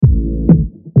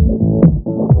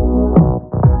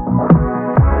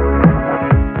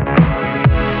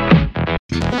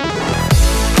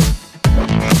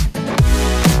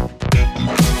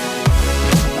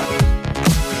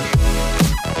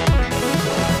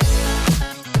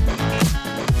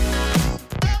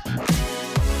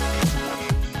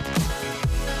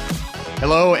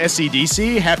Hello,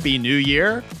 SEDC. Happy New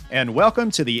Year, and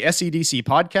welcome to the SEDC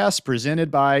Podcast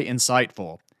presented by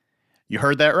Insyteful. You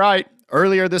heard that right.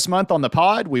 Earlier this month on the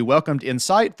pod, we welcomed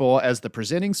Insyteful as the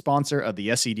presenting sponsor of the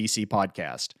SEDC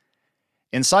Podcast.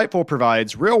 Insyteful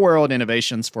provides real-world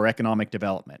innovations for economic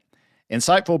development.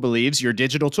 Insyteful believes your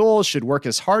digital tools should work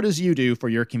as hard as you do for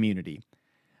your community.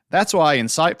 That's why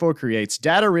Insyteful creates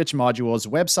data-rich modules,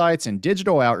 websites, and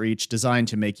digital outreach designed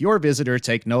to make your visitor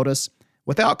take notice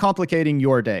without complicating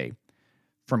your day.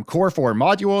 From Core 4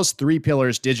 modules, 3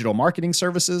 pillars digital marketing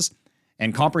services,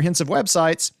 and comprehensive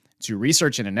websites, to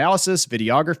research and analysis,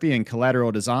 videography, and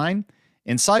collateral design,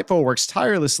 Insyteful works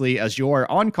tirelessly as your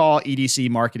on-call EDC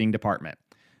marketing department.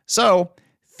 So,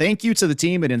 thank you to the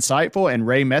team at Insyteful and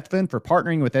Ray Methvin for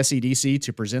partnering with SEDC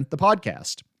to present the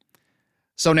podcast.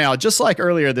 So now, just like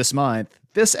earlier this month,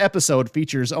 this episode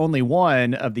features only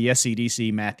one of the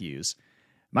SEDC Matthews.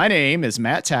 My name is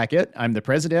Matt Tackett. I'm the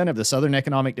president of the Southern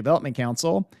Economic Development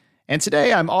Council, and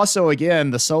today I'm also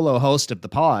again the solo host of the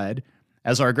pod,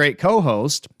 as our great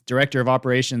co-host, Director of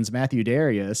Operations Matthew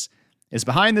Darius, is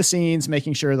behind the scenes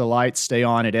making sure the lights stay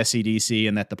on at SEDC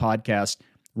and that the podcast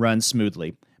runs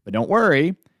smoothly. But don't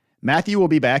worry, Matthew will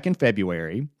be back in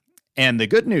February, and the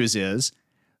good news is,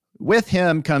 with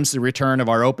him comes the return of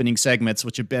our opening segments,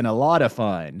 which have been a lot of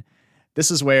fun. This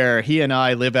is where he and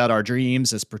I live out our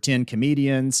dreams as pretend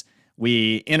comedians.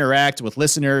 We interact with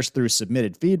listeners through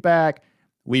submitted feedback.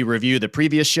 We review the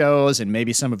previous shows and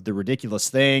maybe some of the ridiculous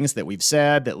things that we've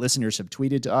said that listeners have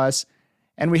tweeted to us.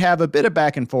 And we have a bit of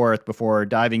back and forth before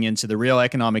diving into the real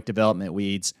economic development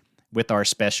weeds with our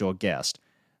special guest.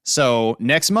 So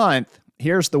next month,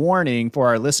 here's the warning for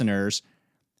our listeners.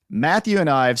 Matthew and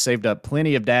I have saved up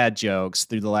plenty of dad jokes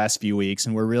through the last few weeks,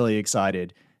 and we're really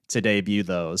excited to debut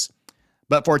those.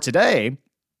 But for today,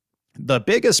 the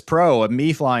biggest pro of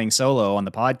me flying solo on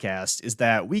the podcast is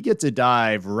that we get to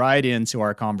dive right into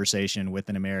our conversation with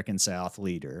an American South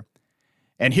leader.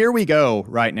 And here we go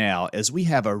right now, as we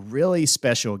have a really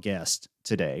special guest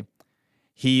today.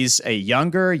 He's a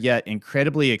younger yet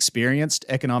incredibly experienced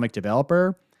economic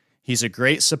developer. He's a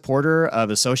great supporter of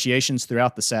associations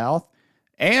throughout the South.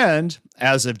 And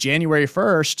as of January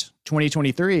 1st,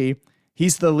 2023,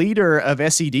 he's the leader of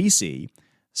SEDC,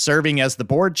 serving as the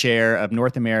board chair of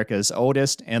North America's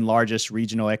oldest and largest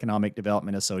regional economic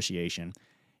development association.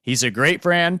 He's a great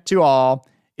friend to all.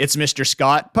 It's Mr.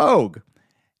 Scott Poag.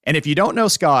 And if you don't know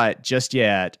Scott just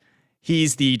yet,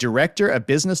 he's the director of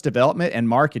business development and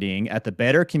marketing at the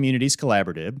Better Communities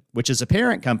Collaborative, which is a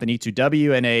parent company to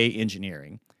W&A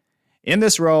Engineering. In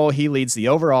this role, he leads the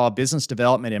overall business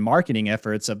development and marketing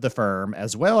efforts of the firm,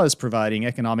 as well as providing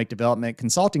economic development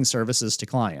consulting services to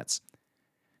clients.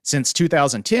 Since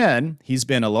 2010, he's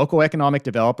been a local economic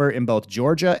developer in both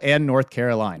Georgia and North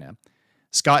Carolina.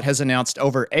 Scott has announced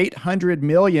over $800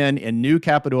 million in new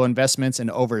capital investments and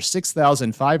over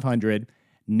 6,500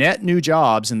 net new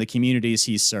jobs in the communities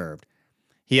he's served.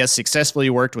 He has successfully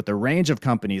worked with a range of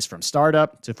companies from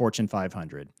startup to Fortune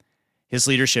 500. His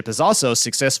leadership has also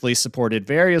successfully supported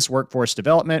various workforce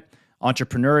development,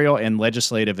 entrepreneurial, and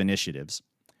legislative initiatives.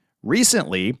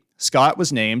 Recently, Scott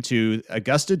was named to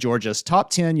Augusta, Georgia's Top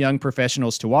 10 Young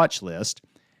Professionals to Watch list,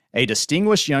 a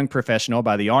distinguished young professional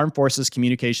by the Armed Forces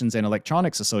Communications and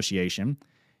Electronics Association.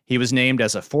 He was named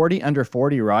as a 40 under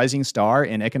 40 rising star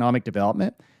in economic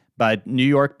development by New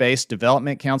York-based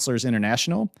Development Counselors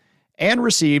International, and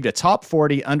received a top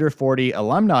 40 under 40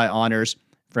 alumni honors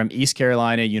from East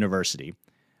Carolina University.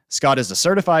 Scott is a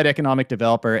certified economic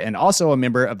developer and also a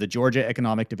member of the Georgia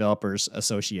Economic Developers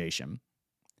Association.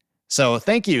 So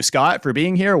thank you, Scott, for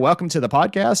being here. Welcome to the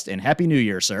podcast, and Happy New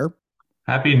Year, sir.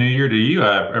 Happy New Year to you.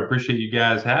 I appreciate you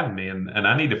guys having me, and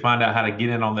I need to find out how to get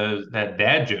in on that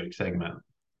dad joke segment.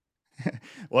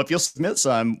 Well, if you'll submit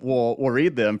some, we'll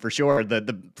read them for sure.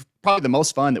 The probably the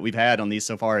most fun that we've had on these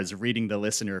so far is reading the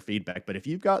listener feedback. But if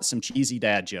you've got some cheesy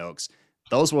dad jokes,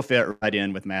 those will fit right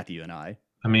in with Matthew and I.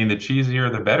 I mean, the cheesier,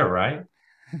 the better, right?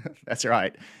 That's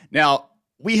right. Now,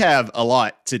 we have a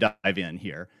lot to dive in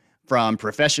here, from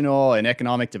professional and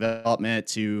economic development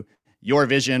to your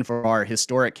vision for our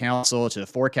historic council to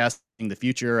forecasting the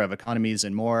future of economies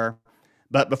and more.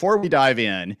 But before we dive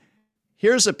in,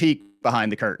 here's a peek behind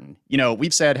the curtain. You know,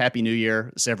 we've said Happy New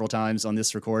Year several times on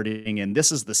this recording, and this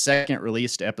is the second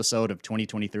released episode of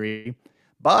 2023.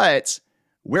 But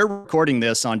we're recording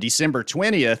this on December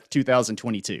 20th,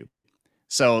 2022.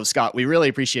 So, Scott, we really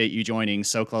appreciate you joining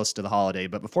so close to the holiday.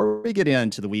 But before we get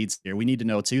into the weeds here, we need to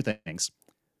know two things.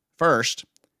 First,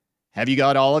 have you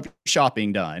got all of your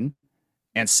shopping done?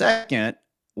 And second,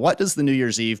 what does the New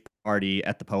Year's Eve party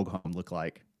at the Poag home look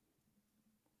like?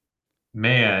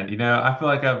 Man, I feel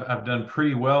like I've done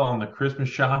pretty well on the Christmas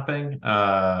shopping.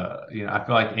 I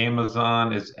feel like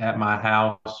Amazon is at my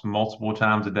house multiple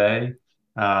times a day.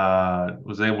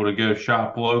 Was able to go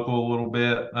shop local a little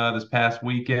bit this past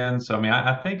weekend. So I mean,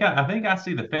 I think I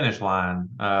see the finish line.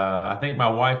 I think my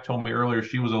wife told me earlier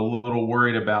she was a little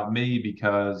worried about me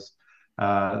because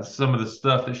some of the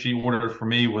stuff that she ordered for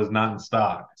me was not in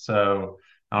stock. So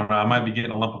I don't know. I might be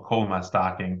getting a lump of coal in my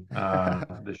stocking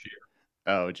this year.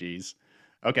 Oh, geez.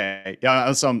 Okay.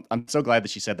 Yeah. So I'm so glad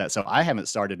that she said that. So I haven't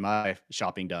started my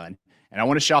shopping done, and I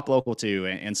want to shop local too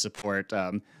and support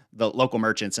the local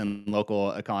merchants and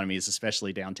local economies,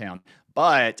 especially downtown.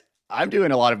 But I'm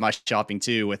doing a lot of my shopping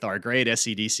too with our great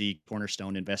SEDC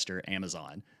cornerstone investor,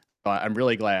 Amazon. I'm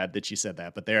really glad that you said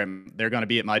that. But they're going to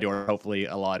be at my door hopefully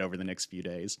a lot over the next few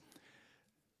days.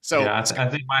 So, Yeah, I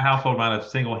think my household might have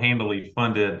single-handedly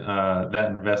funded that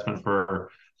investment for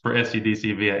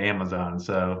SEDC via Amazon.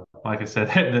 So, like I said,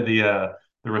 the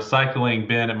recycling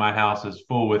bin at my house is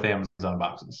full with Amazon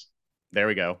boxes. there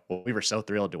we go. Well, we were so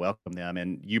thrilled to welcome them,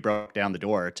 and you broke down the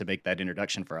door to make that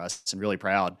introduction for us. And really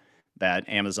proud that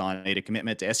Amazon made a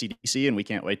commitment to SEDC, and we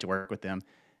can't wait to work with them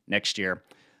next year.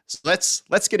 So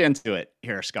let's get into it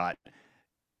here, Scott.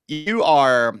 You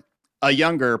are a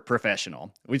younger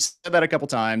professional. We've said that a couple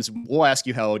times. We'll ask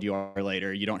you how old you are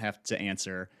later. You don't have to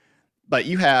answer, but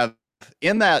you have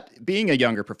in that being a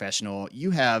younger professional,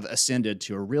 you have ascended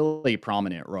to a really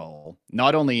prominent role,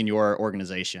 not only in your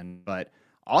organization, but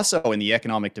also in the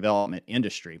economic development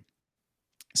industry.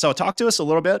 So, talk to us a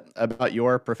little bit about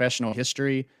your professional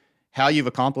history, how you've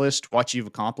accomplished what you've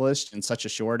accomplished in such a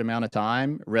short amount of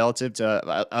time relative to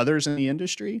others in the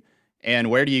industry, and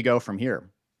where do you go from here?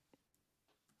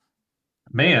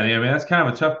 Man, yeah, I mean that's kind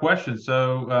of a tough question.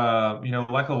 So,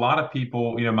 like a lot of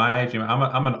people, my age,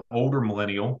 I'm an older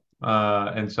millennial,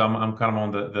 and so I'm kind of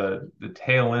on the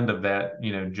tail end of that,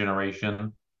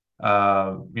 generation.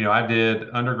 I did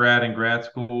undergrad and grad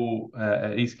school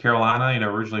at East Carolina,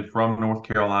 originally from North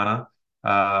Carolina.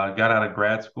 Got out of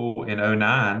grad school in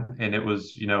 '09, and it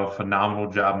was, a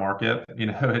phenomenal job market,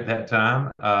 at that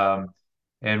time.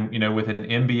 And with an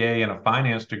MBA and a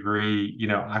finance degree,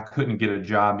 I couldn't get a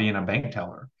job being a bank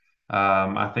teller.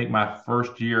 I think my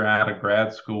first year out of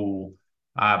grad school,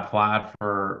 I applied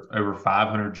for over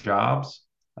 500 jobs.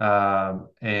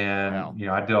 And Wow.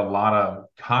 I did a lot of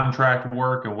contract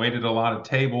work and waited a lot of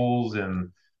tables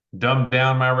and dumbed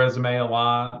down my resume a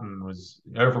lot and was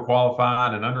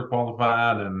overqualified and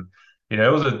underqualified. And that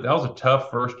was a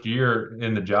tough first year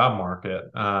in the job market.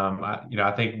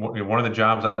 I think one of the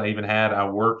jobs I even had, I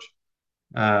worked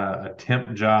a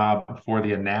temp job for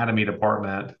the anatomy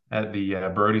department at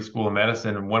the Brody School of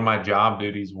Medicine, and one of my job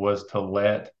duties was to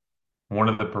let one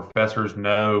of the professors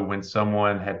know when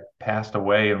someone had passed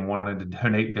away and wanted to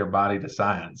donate their body to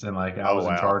science. And like I Oh, was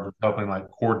in wow. charge of helping like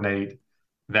coordinate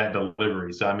that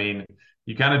delivery. So I mean,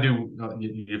 you kind of do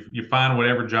you find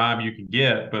whatever job you can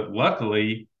get, but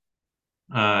luckily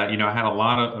I had a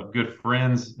lot of good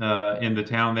friends in the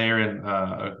town there, and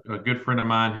a good friend of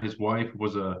mine, his wife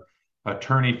was a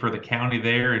attorney for the county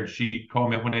there, and she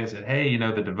called me up one day and said, "Hey,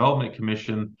 the Development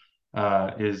Commission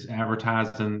is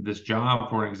advertising this job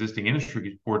for an existing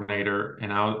industry coordinator."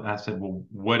 And I said, "Well,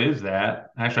 what is that?"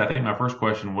 Actually, I think my first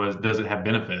question was, "Does it have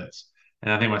benefits?"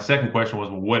 And I think my second question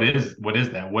was, well, what is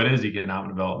that? What is economic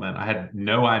development? I had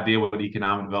no idea what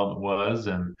economic development was,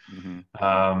 and Hmm.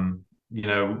 um, you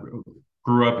know,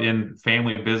 grew up in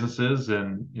family businesses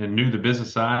and knew the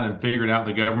business side and figured out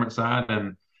the government side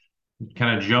and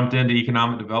kind of jumped into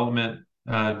economic development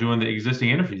doing the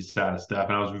existing energy side of stuff.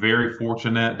 And I was very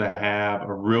fortunate to have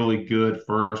a really good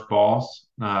first boss.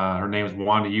 Her name is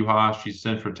Wanda Uhas. She's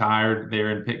since retired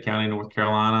there in Pitt County, North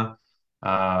Carolina.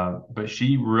 But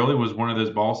she really was one of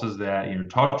those bosses that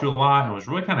taught you a lot and was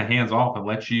really kind of hands off and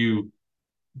let you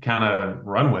kind of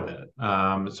run with it.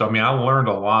 So I mean, I learned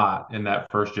a lot in that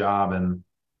first job, and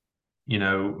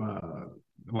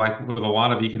like with a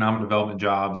lot of economic development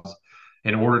jobs,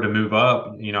 in order to move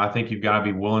up, I think you've got to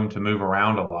be willing to move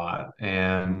around a lot,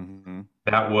 and Hmm.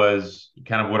 that was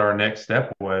kind of what our next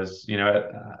step was.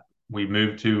 We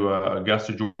moved to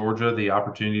Augusta, Georgia. The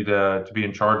opportunity to be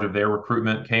in charge of their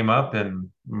recruitment came up, and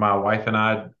my wife and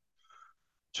I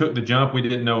took the jump. We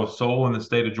didn't know a soul in the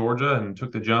state of Georgia and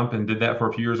took the jump and did that for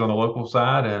a few years on the local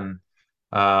side. And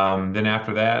then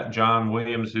after that, John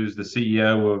Williams, who's the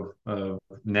CEO of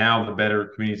now the Better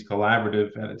Communities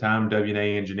Collaborative at the time,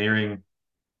 W&A Engineering,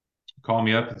 called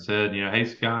me up and said, hey,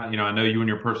 Scott, I know you and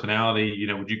your personality,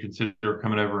 would you consider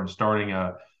coming over and starting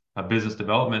a business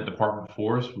development department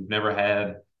for us? We've never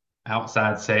had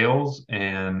outside sales,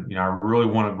 and I really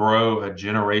want to grow a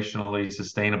generationally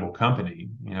sustainable company.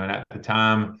 And at the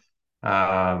time,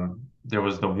 there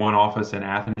was the one office in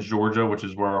Athens, Georgia, which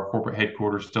is where our corporate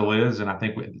headquarters still is, and I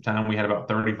think at the time we had about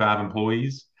 35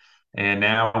 employees, and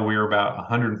now we're about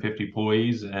 150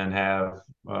 employees and have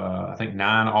I think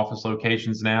 9 office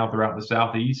locations now throughout the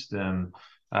Southeast, and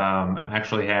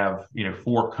actually have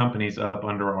 4 companies up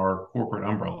under our corporate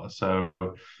umbrella. So I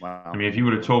Wow. mean, if you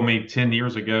would have told me 10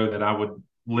 years ago that I would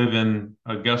live in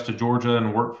Augusta, Georgia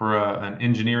and work for an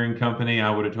engineering company,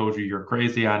 I would have told you you're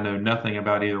crazy. I know nothing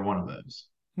about either one of those.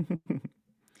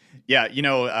 Yeah,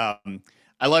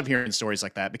 I love hearing stories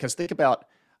like that because think about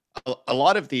a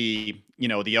lot of the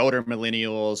older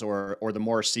millennials or the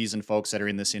more seasoned folks that are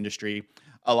in this industry.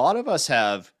 A lot of us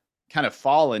have kind of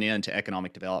fallen into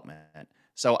economic development.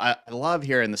 So I love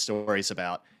hearing the stories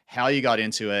about how you got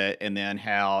into it and then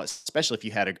how, especially if you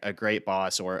had a great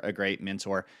boss or a great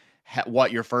mentor,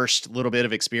 what your first little bit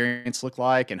of experience looked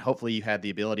like, and hopefully you had the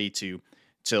ability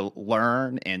to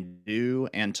learn and do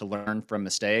and to learn from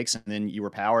mistakes, and then you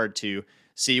were powered to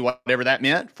see whatever that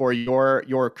meant for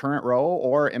your current role,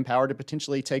 or empowered to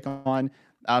potentially take on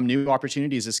new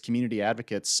opportunities as community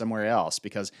advocates somewhere else.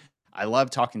 Because I love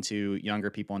talking to younger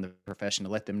people in the profession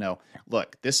to let them know,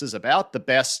 look, this is about the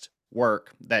best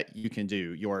work that you can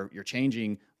do. You're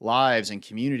changing lives and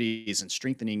communities and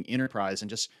strengthening enterprise and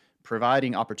just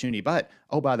providing opportunity. But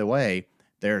oh, by the way,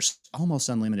 there's almost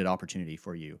unlimited opportunity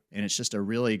for you. And it's just a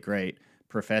really great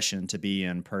profession to be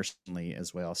in personally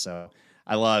as well. So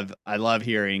I love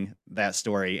hearing that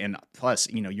story. And plus,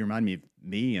 you remind me of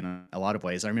me in a lot of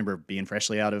ways. I remember being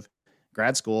freshly out of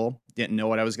grad school, didn't know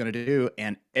what I was going to do.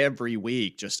 And every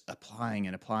week just applying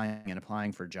and applying and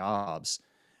applying for jobs.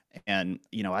 And,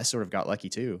 I sort of got lucky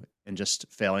too and just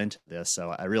fell into this.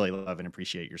 So I really love and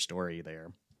appreciate your story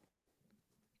there.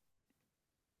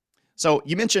 So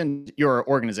you mentioned your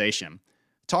organization.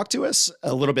 Talk to us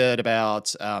a little bit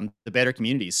about the Better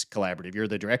Communities Collaborative. You're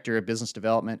the director of business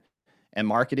development and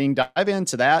marketing. Dive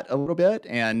into that a little bit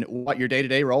and what your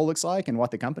day-to-day role looks like and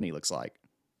what the company looks like.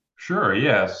 Sure,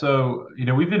 yeah. So,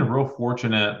 we've been real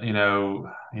fortunate,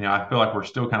 I feel like we're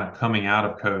still kind of coming out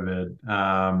of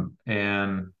COVID.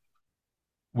 And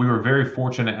we were very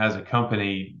fortunate as a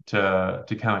company to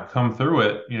kind of come through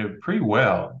it, pretty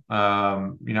well.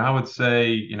 I would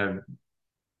say,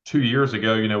 2 years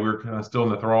ago, we were kind of still in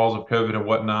the thralls of COVID and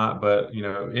whatnot. But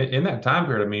in that time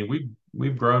period, I mean,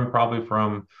 we've grown probably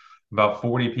from about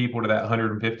 40 people to that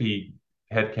 150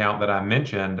 head count that I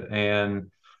mentioned. And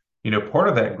part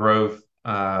of that growth,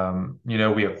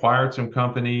 we acquired some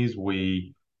companies,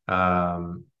 we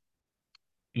um,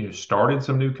 started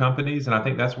some new companies, and I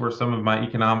think that's where some of my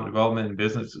economic development and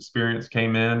business experience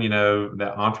came in.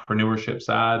 That entrepreneurship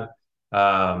side,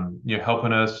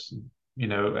 helping us,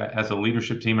 as a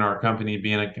leadership team in our company,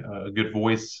 being a good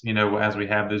voice, as we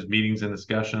have those meetings and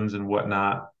discussions and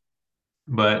whatnot.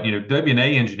 But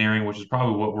W&A engineering, which is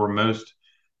probably what we're most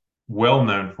well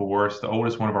known for. It's the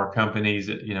oldest one of our companies.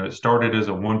 It started as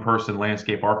a one-person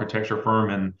landscape architecture firm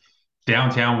in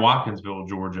downtown Watkinsville,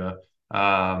 Georgia,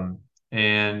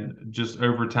 and just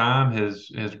over time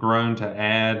has grown to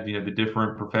add the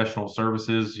different professional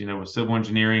services, with civil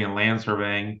engineering and land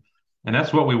surveying, and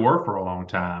that's what we were for a long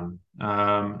time.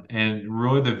 And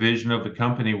really, the vision of the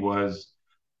company was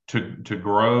to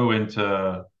grow and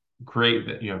to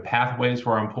create pathways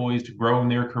for our employees to grow in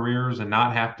their careers and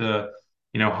not have to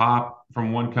hop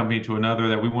from one company to another,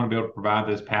 that we want to be able to provide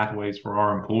those pathways for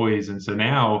our employees. And so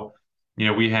now,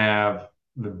 we have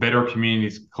the Better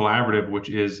Communities Collaborative, which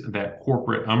is that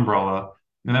corporate umbrella.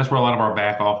 And that's where a lot of our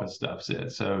back office stuff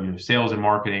sits. So, sales and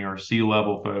marketing, or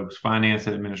C-level folks, finance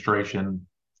and administration.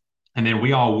 And then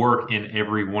we all work in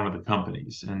every one of the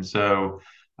companies. And so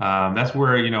that's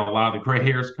where, a lot of the gray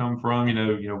hairs come from.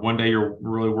 One day you're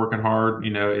really working hard,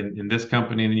 in this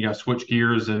company, and then you got to switch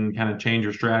gears and kind of change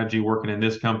your strategy working in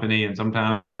this company. And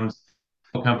sometimes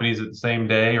companies at the same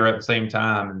day or at the same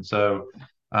time. And so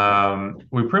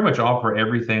we pretty much offer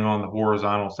everything on the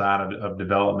horizontal side of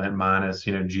development, minus,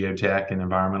 geotech and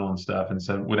environmental and stuff. And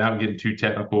so without getting too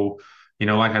technical,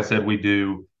 like I said, we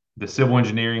do the civil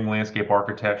engineering, landscape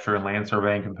architecture, and land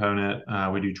surveying component.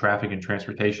 We do traffic and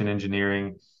transportation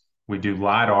engineering. We do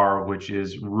LiDAR, which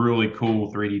is really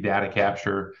cool 3D data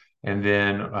capture. And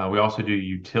then we also do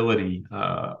utility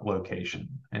location.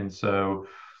 And so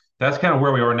that's kind of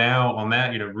where we are now on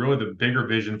that. Really the bigger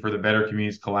vision for the Better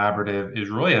Communities Collaborative is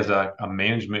really as a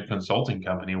management consulting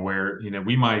company, where,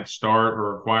 we might start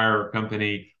or acquire a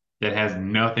company that has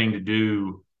nothing to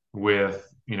do with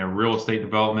real estate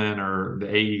development or the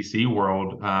AEC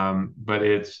world, but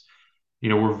it's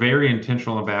we're very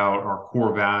intentional about our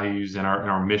core values and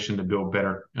our mission to build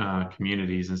better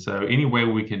communities. And so any way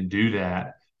we can do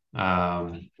that,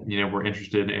 we're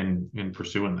interested in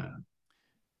pursuing that.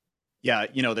 Yeah,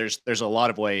 there's a lot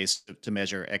of ways to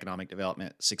measure economic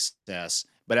development success,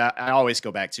 but I always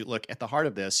go back to look at the heart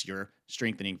of this. You're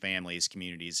strengthening families,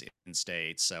 communities, and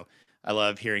states. So I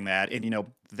love hearing that. And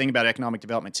the thing about economic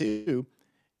development too,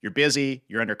 you're busy,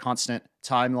 you're under constant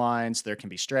timelines. There can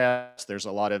be stress. There's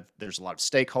a lot of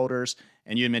stakeholders,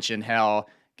 and you mentioned how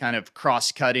kind of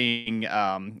cross-cutting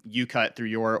you cut through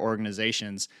your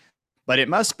organizations. But it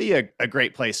must be a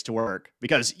great place to work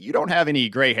because you don't have any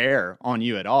gray hair on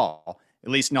you at all, at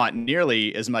least not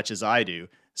nearly as much as I do.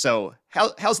 So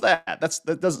how's that?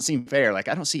 That doesn't seem fair. Like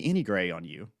I don't see any gray on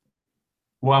you.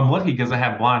 Well, I'm lucky because I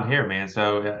have blonde hair, man.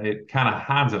 So it kind of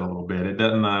hides it a little bit. It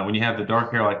doesn't, when you have the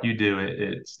dark hair like you do,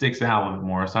 it sticks out a little bit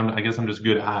more. So I guess I'm just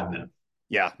good at hiding it.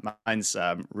 Yeah, mine's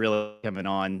really coming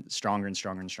on stronger and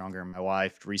stronger and stronger. My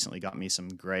wife recently got me some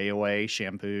Gray Away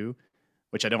shampoo,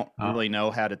 which I don't Uh, really know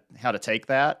how to take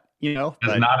that, it's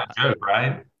but not a joke,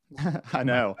 right? I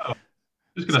know. Oh,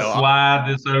 just gonna So slide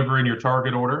this over in your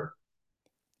Target order.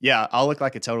 yeah, I'll look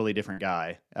like a totally different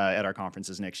guy at our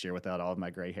conferences next year without all of my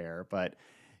gray hair. But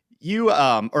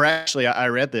or actually, I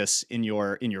read this in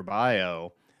your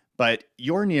bio, but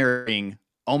you're nearing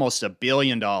almost $1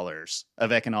 billion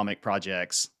of economic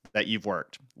projects that you've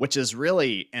worked, which is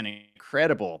really an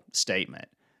incredible statement.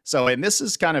 So, and this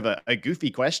is kind of a goofy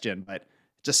question, but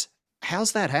just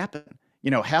how's that happen?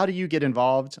 How do you get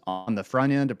involved on the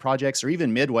front end of projects or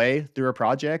even midway through a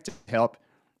project to help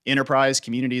enterprise,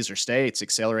 communities, or states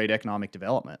accelerate economic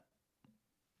development?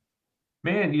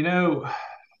 Man,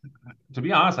 to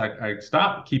be honest, I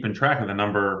stopped keeping track of the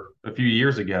number a few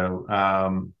years ago.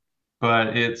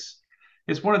 But it's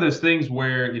one of those things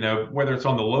where, whether it's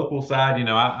on the local side,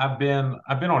 I've been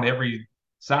on every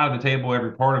side of the table,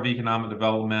 every part of economic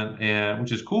development, and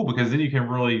which is cool because then you can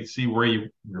really see where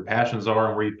your passions are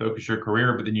and where you focus your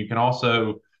career. But then you can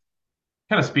also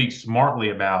kind of speak smartly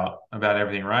about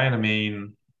everything, right? I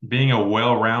mean, being a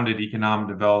well-rounded economic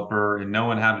developer and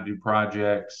knowing how to do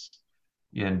projects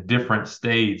in different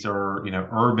states or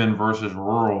urban versus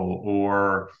rural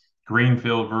or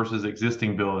greenfield versus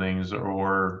existing buildings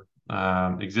or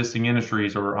existing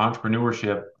industries or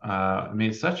entrepreneurship. I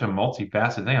mean, it's such a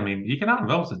multifaceted thing. I mean, economic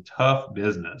development is a tough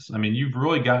business. I mean, you've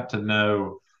really got to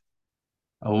know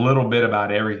a little bit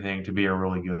about everything to be a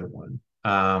really good one.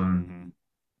 Hmm.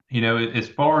 As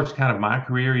far as kind of my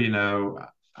career,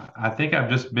 I think I've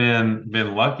just been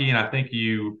lucky, and I think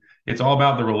it's all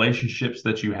about the relationships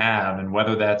that you have, and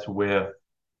whether that's with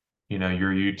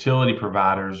your utility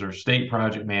providers or state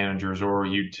project managers or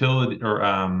utility or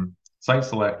site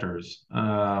selectors,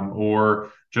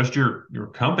 or just your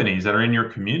companies that are in your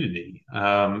community.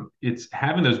 It's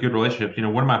having those good relationships.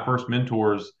 One of my first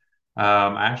mentors.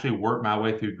 I actually worked my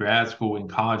way through grad school and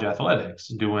college athletics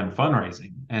doing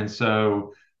fundraising. And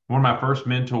so one of my first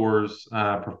mentors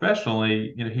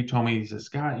professionally, he told me, he says,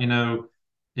 Scott,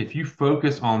 if you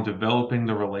focus on developing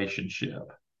the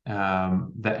relationship,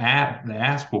 the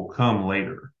ask will come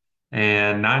later.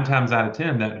 And 9 times out of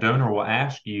 10, that donor will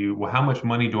ask you, well, how much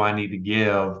money do I need to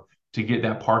give to get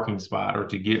that parking spot or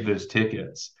to get those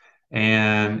tickets?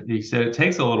 And he said it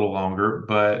takes a little longer,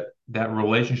 but that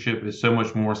relationship is so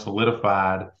much more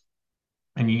solidified.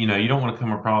 And you don't want to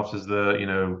come across as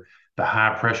the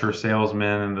high pressure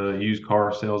salesman and the used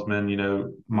car salesman,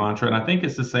 mantra. And I think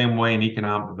it's the same way in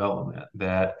economic development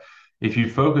that if you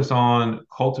focus on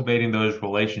cultivating those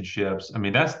relationships, I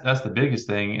mean, that's the biggest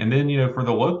thing. And then, for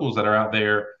the locals that are out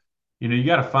there, you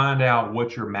got to find out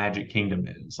what your magic kingdom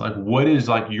is. Like, what is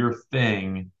like your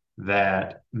thing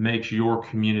that makes your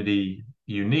community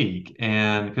unique?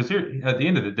 And because here at the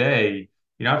end of the day,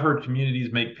 I've heard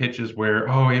communities make pitches where,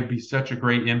 oh, it'd be such a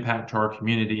great impact to our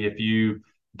community if you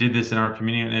did this in our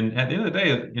community. And at the end of the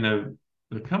day,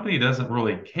 the company doesn't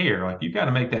really care. Like you've got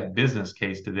to make that business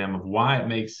case to them of why it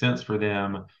makes sense for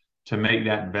them to make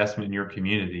that investment in your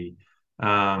community.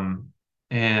 Um,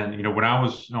 and when I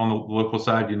was on the local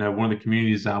side, one of the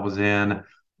communities I was in,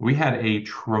 we had a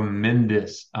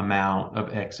tremendous amount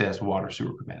of excess water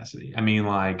sewer capacity. I mean,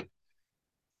 like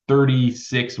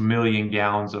 36 million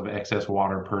gallons of excess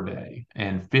water per day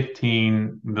and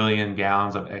 15 million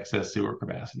gallons of excess sewer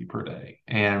capacity per day.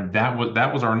 And that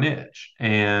was our niche.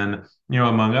 And,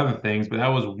 among other things, but that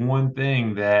was one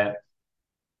thing that,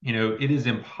 it is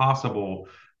impossible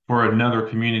for another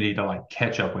community to like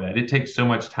catch up with that. It takes so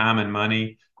much time and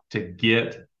money to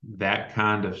get that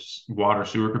kind of water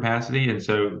sewer capacity. And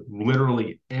so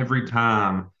literally every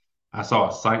time I saw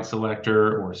a site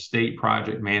selector or a state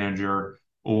project manager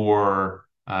or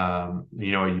a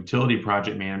utility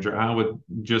project manager, I would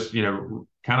just, kind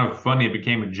of funny, it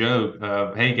became a joke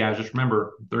of, hey guys, just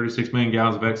remember 36 million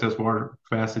gallons of excess water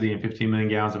capacity and 15 million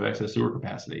gallons of excess sewer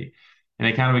capacity. And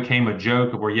it kind of became a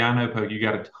joke of where, yeah, I know, Poag, you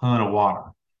got a ton of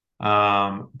water.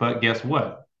 But guess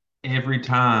what? Every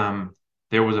time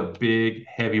there was a big,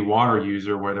 heavy water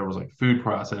user, where there was like food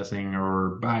processing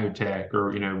or biotech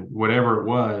or, whatever it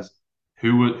was,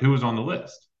 who was on the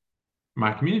list?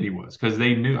 My community was, because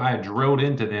they knew I had drilled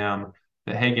into them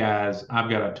that, hey guys, I've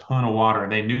got a ton of water,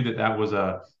 and they knew that that was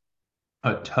a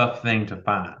tough thing to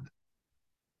find.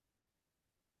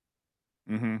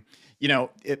 Hmm.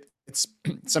 It's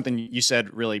something you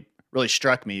said really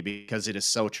struck me because it is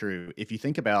so true. If you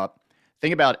think about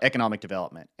economic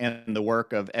development and the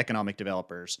work of economic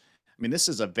developers, I mean, this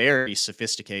is a very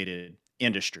sophisticated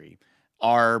industry.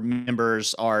 Our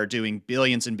members are doing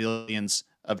billions and billions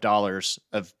of dollars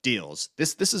of deals.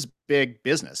 This is big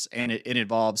business, and it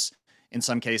involves, in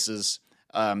some cases,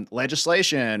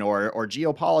 legislation or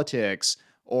geopolitics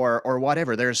or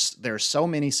whatever. There's so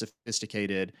many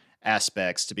sophisticated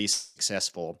aspects to be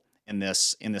successful in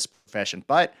this profession.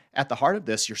 But at the heart of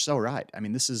this, you're so right. I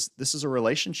mean, this is a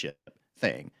relationship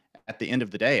thing at the end of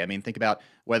the day. I mean, think about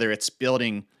whether it's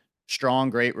building strong,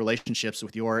 great relationships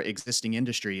with your existing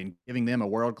industry and giving them a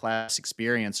world-class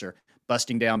experience, or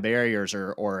busting down barriers,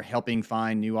 or helping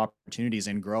find new opportunities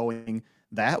and growing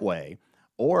that way,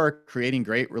 or creating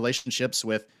great relationships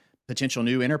with potential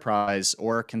new enterprise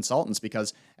or consultants.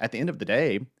 Because at the end of the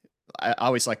day, I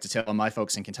always like to tell my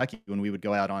folks in Kentucky when we would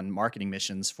go out on marketing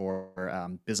missions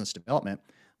for business development,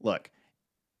 look,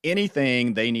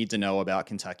 anything they need to know about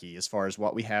Kentucky as far as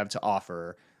what we have to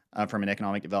offer from an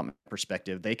economic development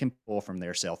perspective, they can pull from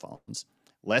their cell phones.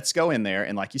 Let's go in there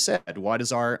and, like you said, what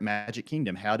is our magic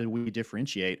kingdom? How did we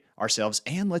differentiate ourselves?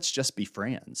 And let's just be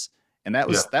friends. And that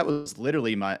Yeah. was that was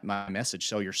literally my message.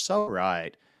 So you're so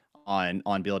right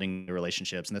on building the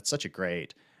relationships, and that's such a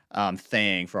great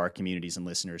thing for our communities and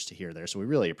listeners to hear there. So we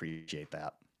really appreciate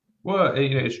that. Well,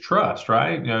 it's trust,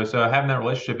 right? So having that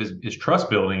relationship is trust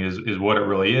building is what it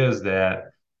really is. That,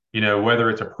 whether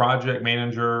it's a project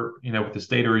manager, with the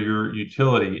state or your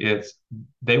utility, it's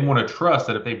they want to trust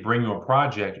that if they bring you a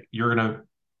project, you're going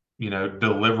to,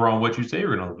 deliver on what you say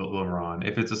you're going to deliver on.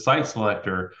 If it's a site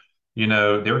selector,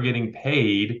 they're getting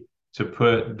paid to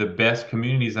put the best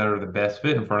communities that are the best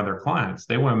fit in front of their clients.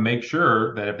 They want to make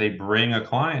sure that if they bring a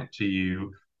client to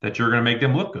you, that you're going to make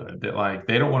them look good. That, like,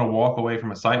 they don't want to walk away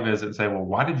from a site visit and say, "Well,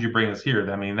 why did you bring us here?"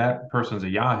 I mean, that person's a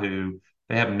Yahoo.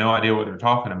 They have no idea what they're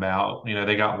talking about.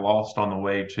 They got lost on the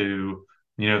way to,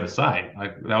 the site.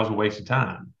 Like, that was a waste of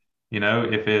time.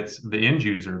 If it's the end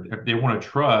user, if they want to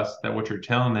trust that what you're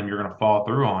telling them, you're going to follow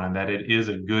through on, and that it is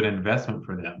a good investment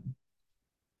for them.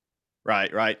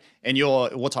 Right, right. And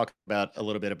we'll talk about a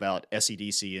little bit about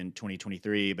SEDC in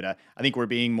 2023, but I think we're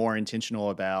being more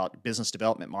intentional about business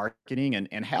development marketing,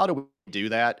 and how do we do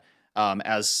that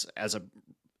as a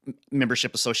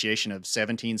membership association of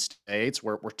 17 states.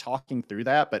 We're talking through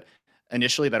that, but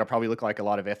initially that'll probably look like a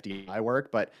lot of FDI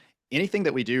work. But anything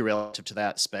that we do relative to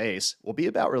that space will be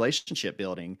about relationship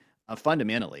building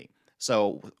fundamentally.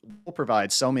 So we'll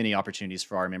provide so many opportunities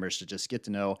for our members to just get to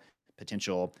know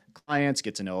potential clients,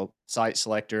 get to know site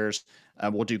selectors.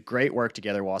 We'll do great work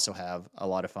together. We'll also have a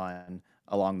lot of fun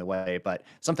along the way. But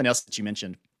something else that you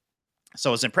mentioned.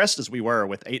 So as impressed as we were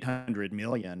with 800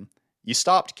 million, you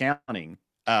stopped counting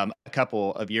a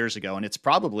couple of years ago, and it's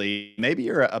probably maybe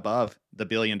you're above the $1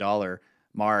 billion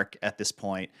mark at this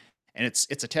point. And it's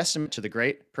a testament to the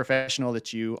great professional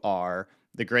that you are,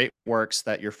 the great works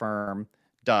that your firm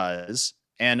does,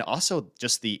 and also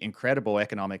just the incredible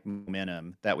economic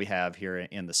momentum that we have here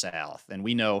in the South. And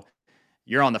we know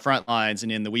you're on the front lines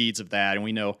and in the weeds of that, and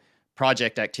we know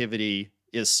project activity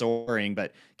is soaring.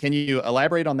 But can you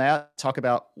elaborate on that? Talk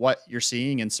about what you're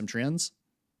seeing and some trends?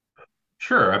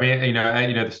 Sure. I mean,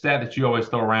 the stat that you always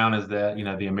throw around is that,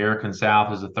 the American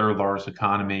South is the third largest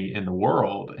economy in the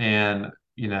world. And,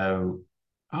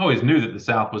 I always knew that the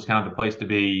South was kind of the place to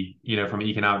be, from an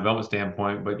economic development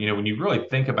standpoint. But, when you really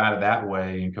think about it that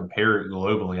way and compare it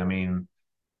globally, I mean,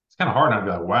 it's kind of hard not to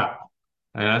be like, wow.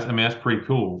 I mean, that's pretty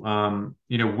cool.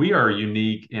 We are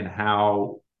unique in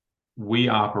how we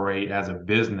operate as a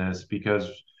business because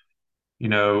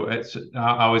I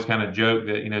always kind of joke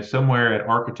that, somewhere at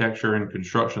architecture and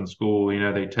construction school,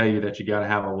 they tell you that you got to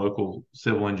have a local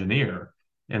civil engineer.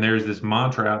 And there's this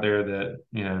mantra out there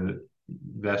that,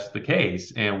 that's the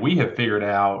case. And we have figured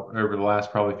out over the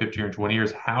last probably 15 or 20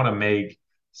 years how to make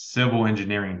civil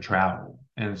engineering travel.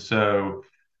 And so,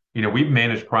 we've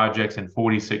managed projects in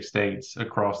 46 states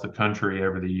across the country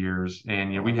over the years.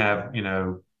 And, we have,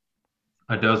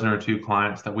 a dozen or two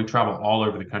clients that we travel all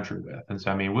over the country with. And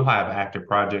so, I mean, we'll have active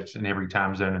projects in every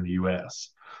time zone in the US.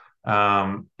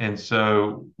 And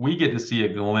so we get to see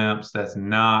a glimpse that's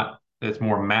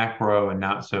more macro and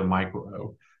not so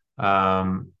micro.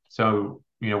 So,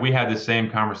 we had the same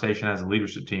conversation as a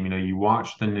leadership team. You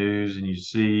watch the news and you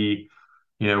see,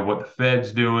 what the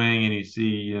Fed's doing, and you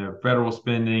see, federal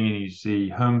spending, and you see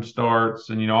home starts,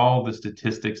 and, all the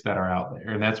statistics that are out there.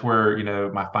 And that's where,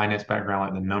 my finance background,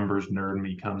 like the numbers nerd in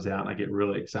me comes out, and I get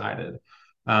really excited.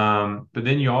 But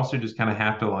then you also just kind of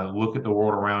have to like look at the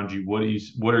world around you. What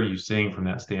are you seeing from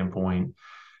that standpoint?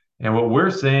 And what we're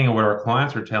seeing and what our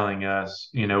clients are telling us,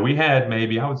 we had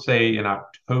maybe, I would say in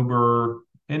October,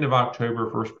 end of October,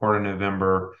 first part of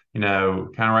November, kind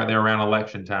of right there around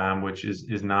election time, which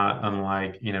is not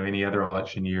unlike, any other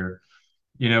election year.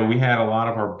 We had a lot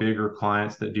of our bigger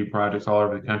clients that do projects all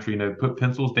over the country, put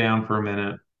pencils down for a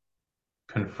minute,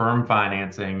 confirm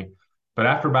financing. But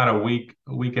after about a week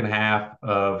and a half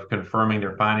of confirming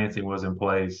their financing was in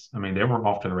place, I mean, they were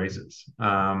off to the races.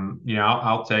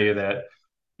 I'll tell you that,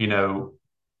 you know,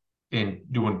 in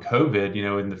doing COVID,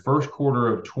 in the first quarter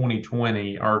of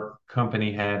 2020, our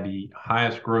company had the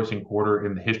highest grossing quarter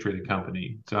in the history of the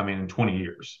company. So, I mean, in 20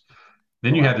 years.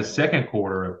 Then you had the second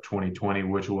quarter of 2020,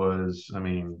 which was, I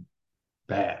mean,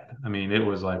 bad. I mean, it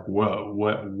was like, whoa,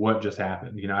 what just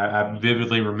happened? I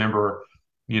vividly remember,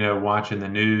 watching the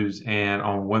news, and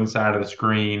on one side of the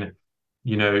screen,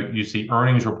 you see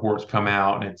earnings reports come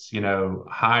out, and it's,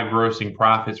 high grossing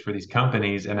profits for these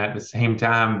companies. And at the same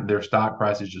time, their stock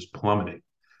prices just plummeting.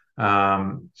 So,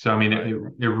 I mean,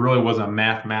 it really was a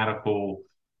mathematical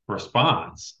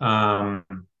response. And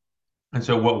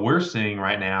so what we're seeing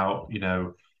right now,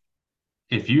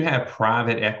 if you have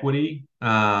private equity,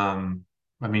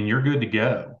 I mean, you're good to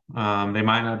go. They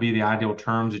might not be the ideal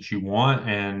terms that you want,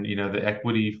 and the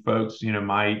equity folks,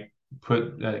 might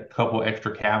put a couple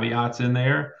extra caveats in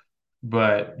there.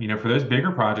 But for those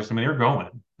bigger projects, I mean, they're going.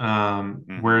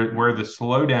 Where the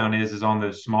slowdown is on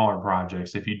those smaller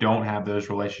projects. If you don't have those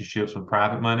relationships with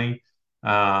private money,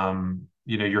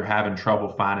 you're having trouble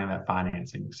finding that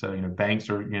financing. So banks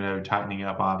are tightening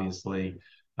up, obviously.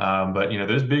 But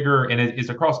those bigger, and it's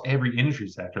across every industry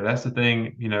sector. That's the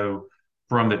thing,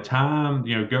 from the time,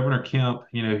 Governor Kemp,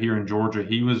 here in Georgia,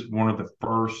 he was one of the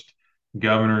first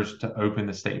governors to open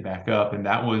the state back up. And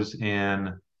that was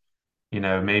in,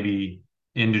 maybe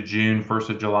into June,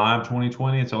 1st of July of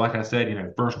 2020. And so, like I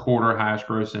said, first quarter, highest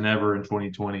gross than ever in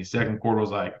 2020. Second quarter was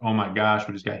like, oh my gosh,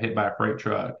 we just got hit by a freight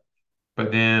truck.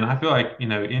 But then I feel like,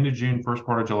 end of June, first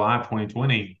part of July of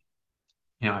 2020,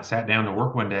 I sat down to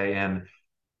work one day, and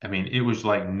I mean, it was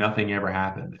like nothing ever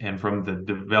happened. And from the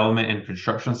development and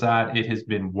construction side, it has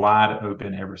been wide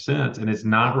open ever since. And it's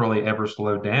not really ever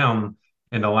slowed down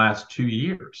in the last 2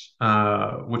 years,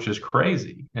 which is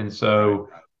crazy. And so,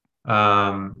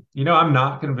 I'm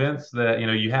not convinced that,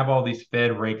 you have all these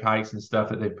Fed rate hikes and stuff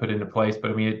that they put into place,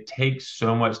 but I mean, it takes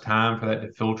so much time for that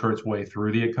to filter its way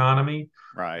through the economy.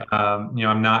 Right.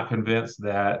 I'm not convinced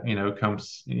that,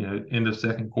 comes, end of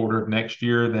second quarter of next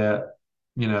year that,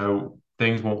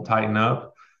 things won't tighten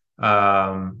up,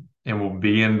 and we'll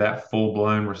be in that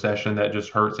full-blown recession that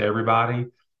just hurts everybody.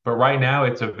 But right now,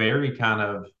 it's a very kind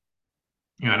of,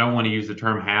 I don't want to use the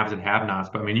term haves and have-nots,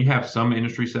 but I mean, you have some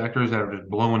industry sectors that are just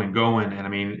blowing and going, and I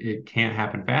mean, it can't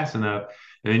happen fast enough.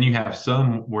 And then you have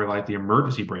some where like the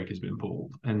emergency brake has been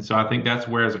pulled. And so I think that's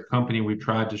where, as a company, we've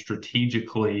tried to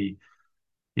strategically,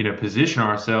 position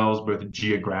ourselves both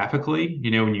geographically.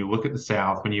 When you look at the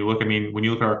South, when you look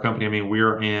at our company, I mean,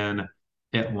 we're in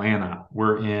Atlanta,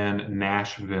 we're in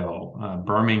Nashville,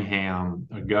 Birmingham,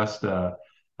 Augusta.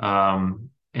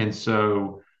 And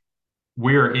so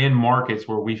we're in markets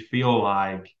where we feel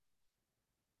like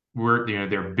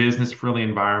they're business-friendly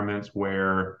environments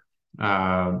where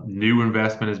new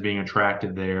investment is being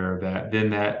attracted there,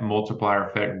 that multiplier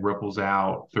effect ripples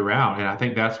out throughout. And I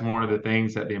think that's one of the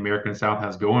things that the American South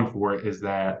has going for it, is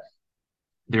that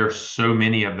there are so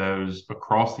many of those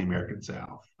across the American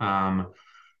South.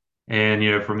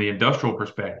 And from the industrial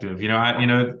perspective,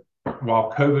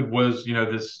 while COVID was,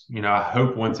 this, I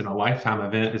hope once in a lifetime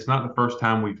event, it's not the first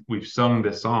time we've sung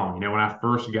this song. When I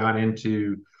first got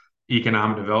into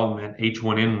economic development,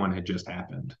 H1N1 had just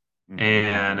happened.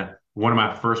 And one of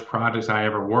my first projects I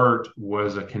ever worked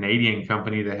was a Canadian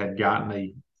company that had gotten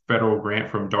a federal grant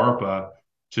from DARPA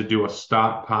to do a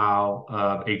stockpile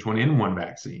of H1N1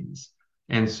 vaccines.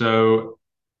 And so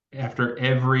after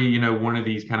every, one of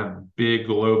these kind of big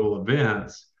global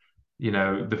events,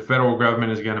 the federal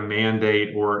government is going to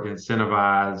mandate or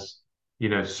incentivize,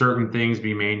 certain things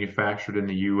be manufactured in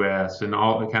the U.S. and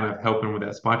all kind of helping with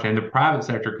that supply chain. The private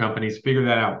sector companies figure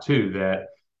that out too, that,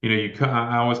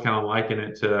 I always kind of liken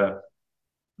it to,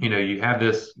 you have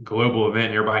this global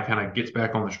event, everybody kind of gets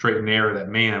back on the straight and narrow that,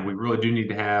 man, we really do need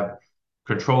to have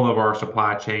control of our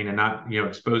supply chain and not,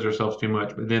 expose ourselves too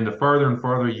much. But then the further and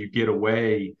further you get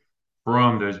away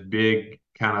from those big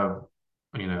kind of,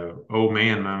 old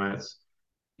man moments,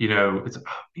 it's,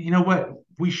 what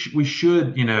we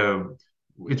should,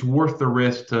 it's worth the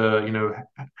risk to,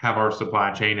 have our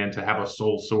supply chain and to have a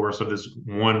sole source of this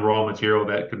one raw material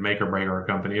that could make or break our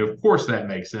company. Of course, that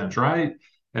makes sense, right?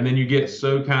 And then you get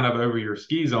so kind of over your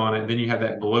skis on it. Then you have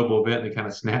that global event that kind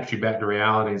of snaps you back to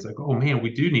reality. It's like, oh man,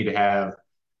 we do need to have,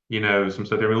 some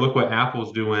stuff there. I mean, look what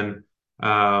Apple's doing,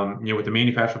 with the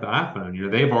manufacture of the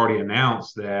iPhone. They've already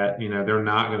announced that, they're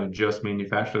not going to just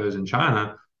manufacture those in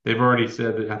China. They've already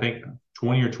said that I think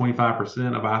 20 or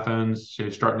 25% of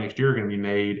iPhones start next year are going to be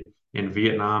made in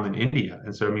Vietnam and India.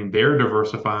 And so, I mean, they're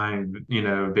diversifying,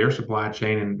 their supply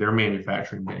chain and their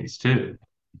manufacturing base too.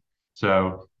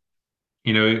 So,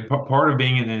 part of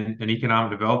being an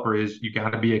economic developer is you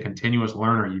got to be a continuous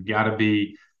learner. You've got to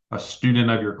be a student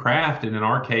of your craft. And in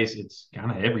our case, it's kind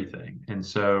of everything. And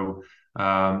so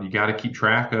you got to keep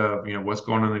track of, what's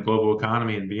going on in the global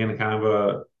economy and being a kind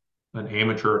of an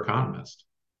amateur economist.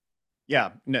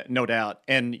 Yeah, no doubt.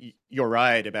 And you're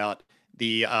right about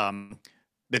the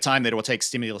time that it will take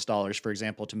stimulus dollars, for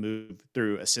example, to move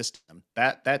through a system.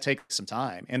 That takes some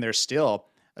time, and there's still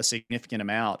a significant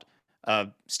amount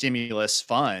of stimulus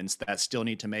funds that still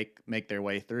need to make their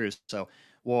way through. So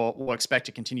we'll expect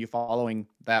to continue following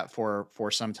that for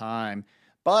some time.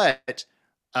 But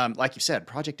like you said,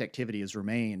 project activity has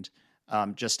remained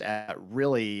just at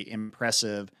really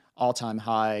impressive all-time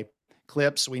high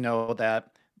clips. We know that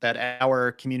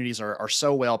our communities are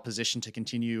so well positioned to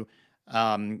continue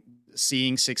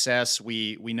seeing success.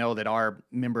 We know that our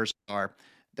members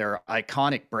they're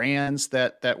iconic brands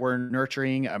that we're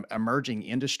nurturing. Emerging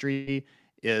industry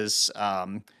is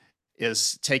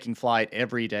taking flight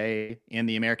every day in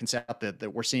the American South.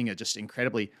 That we're seeing a just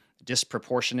incredibly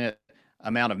disproportionate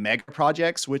amount of mega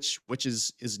projects, which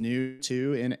is new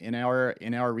too in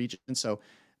our region. So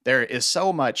there is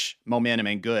so much momentum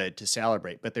and good to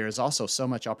celebrate, but there is also so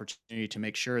much opportunity to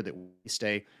make sure that we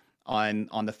stay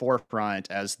on the forefront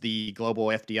as the global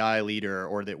FDI leader,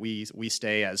 or that we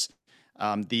stay as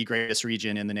the greatest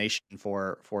region in the nation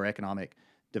for economic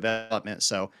development.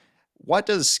 So where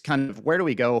do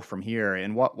we go from here,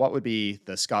 and what would be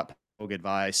the Scott Poag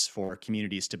advice for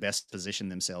communities to best position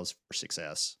themselves for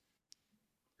success?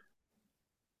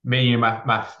 Me,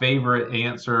 my favorite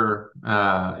answer,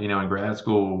 in grad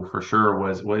school for sure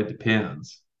was, well, it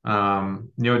depends.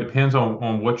 It depends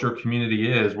on what your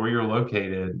community is, where you're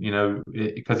located,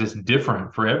 because it's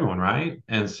different for everyone, right?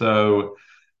 And so,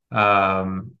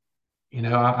 I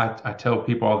tell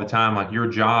people all the time, like, your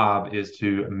job is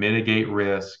to mitigate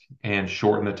risk and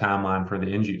shorten the timeline for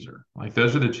the end user. Like,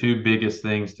 those are the two biggest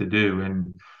things to do.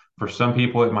 And for some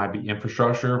people, it might be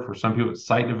infrastructure. For some people, it's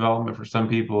site development. For some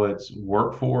people, it's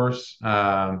workforce.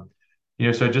 So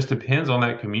it just depends on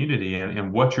that community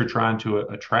and what you're trying to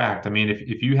attract. I mean,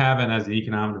 if you haven't, as an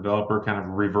economic developer, kind of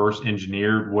reverse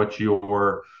engineered what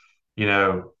your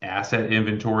asset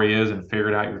inventory is and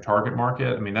figured out your target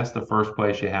market, I mean, that's the first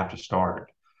place you have to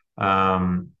start.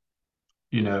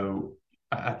 You know,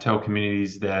 I tell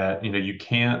communities that, you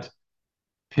can't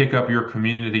pick up your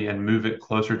community and move it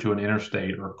closer to an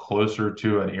interstate or closer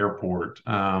to an airport.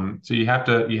 So you have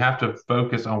to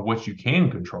focus on what you can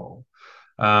control.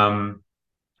 I've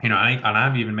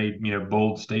even made,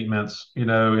 bold statements, in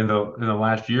the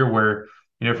last year where,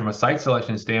 from a site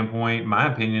selection standpoint,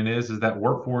 my opinion is that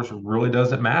workforce really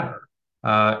doesn't matter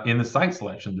in the site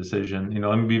selection decision.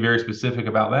 Let me be very specific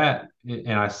about that.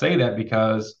 And I say that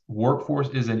because workforce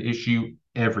is an issue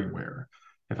everywhere.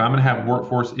 If I'm going to have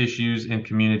workforce issues in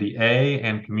community A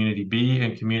and community B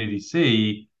and community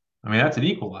C, I mean, that's an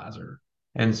equalizer.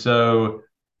 And so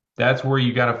that's where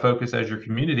you got to focus as your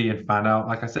community and find out,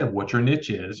 like I said, what your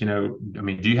niche is. I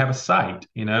mean, do you have a site?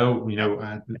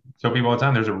 I tell people all the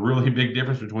time, there's a really big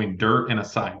difference between dirt and a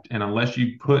site. And unless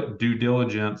you put due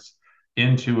diligence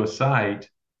into a site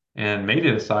and made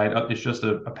it a site, it's just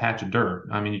a patch of dirt.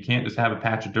 I mean, you can't just have a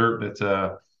patch of dirt that's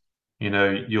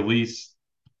you lease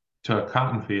to a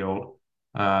cotton field,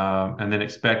 and then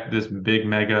expect this big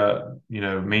mega,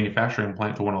 manufacturing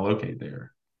plant to want to locate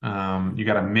there. You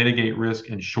got to mitigate risk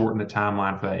and shorten the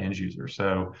timeline for that end user.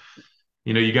 So,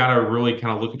 you got to really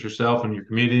kind of look at yourself and your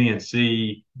community and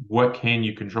see what can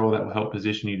you control that will help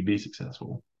position you to be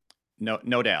successful.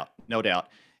 No doubt.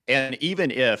 And even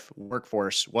if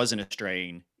workforce wasn't a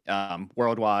strain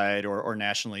worldwide or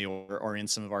nationally or in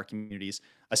some of our communities,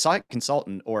 a site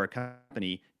consultant or a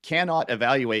company cannot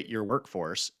evaluate your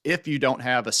workforce if you don't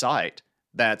have a site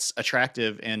that's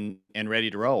attractive and ready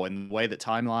to roll. And the way that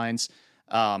timelines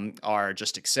are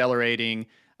just accelerating,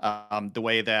 the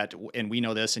way that, and we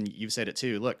know this, and you've said it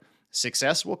too. Look,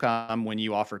 success will come when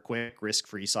you offer quick,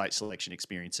 risk-free site selection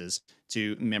experiences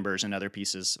to members, and other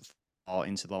pieces fall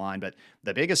into the line. But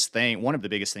the biggest thing, one of the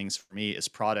biggest things for me, is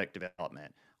product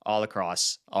development all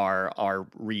across our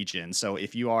region. So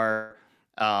if you are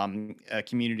a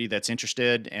community that's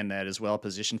interested and that is well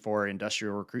positioned for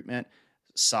industrial recruitment,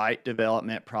 site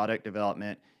development, product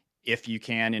development, if you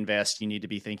can invest, you need to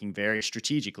be thinking very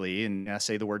strategically. And I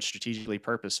say the word strategically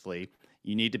purposefully.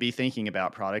 You need to be thinking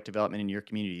about product development in your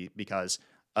community, because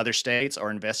other states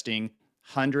are investing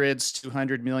hundreds,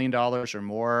 $200 million or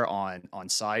more on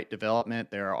site development.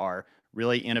 There are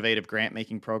really innovative grant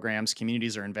making programs.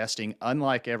 Communities are investing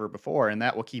unlike ever before, and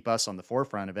that will keep us on the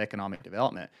forefront of economic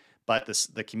development. But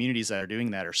the communities that are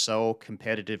doing that are so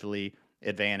competitively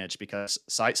advantaged, because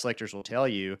site selectors will tell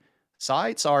you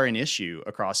sites are an issue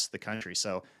across the country.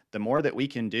 So the more that we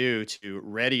can do to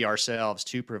ready ourselves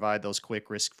to provide those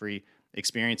quick, risk-free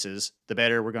experiences, the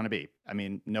better we're going to be. I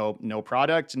mean, no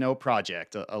product, no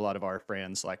project, a lot of our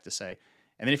friends like to say.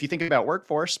 And then if you think about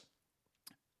workforce,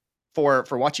 for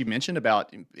what you mentioned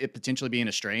about it potentially being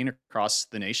a strain across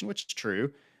the nation, which is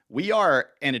true, we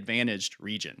are an advantaged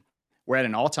region. We're at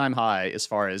an all-time high as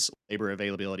far as labor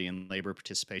availability and labor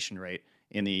participation rate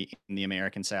in the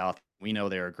American South. We know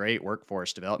there are great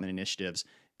workforce development initiatives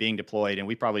being deployed, and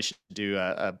we probably should do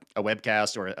a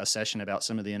webcast or a session about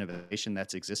some of the innovation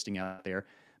that's existing out there.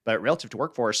 But relative to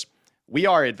workforce, we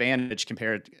are advantaged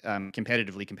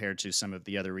competitively compared to some of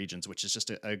the other regions, which is just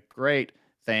a great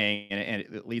thing, and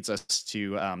it leads us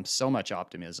to so much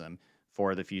optimism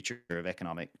for the future of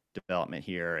economic development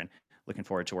here. And looking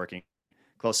forward to working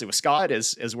closely with Scott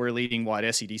as we're leading what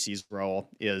SEDC's role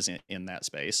is in that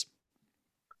space.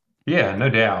 Yeah, no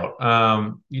doubt.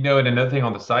 And another thing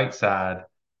on the site side,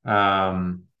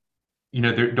 um,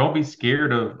 don't be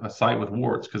scared of a site with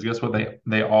warts, because guess what?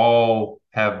 They all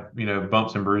have,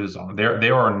 bumps and bruises on them.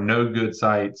 There are no good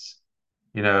sites,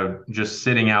 just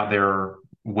sitting out there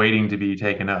waiting to be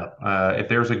taken up. If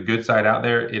there's a good site out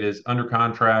there, it is under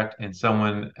contract and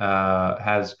someone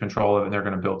has control of it and they're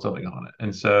going to build something on it.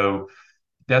 And so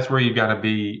that's where you've got to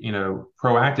be,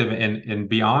 proactive and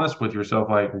be honest with yourself.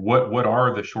 Like, what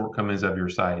are the shortcomings of your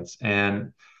sites?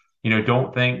 And,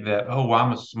 don't think that, oh, well,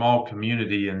 I'm a small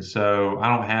community, and so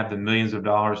I don't have the millions of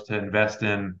dollars to invest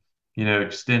in,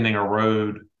 extending a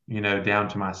road, down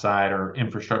to my site, or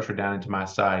infrastructure down into my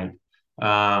site.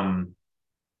 Um,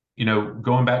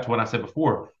 Going back to what I said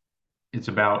before, it's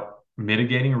about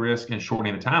mitigating risk and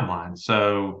shortening the timeline.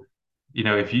 So,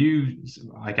 if you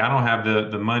like, I don't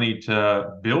have the money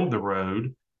to build the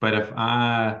road, but if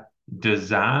I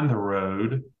design the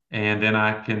road and then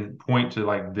I can point to,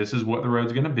 like, this is what the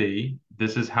road's going to be,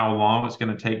 this is how long it's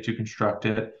going to take to construct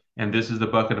it, and this is the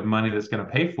bucket of money that's going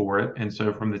to pay for it. And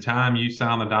so from the time you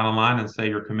sign the dotted line and say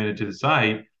you're committed to the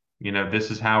site, this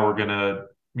is how we're going to,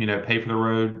 pay for the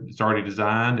road. It's already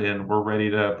designed and we're ready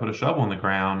to put a shovel in the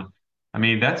ground. I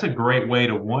mean, that's a great way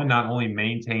to, one, not only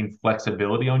maintain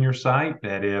flexibility on your site,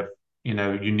 that if,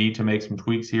 you need to make some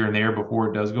tweaks here and there before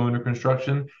it does go into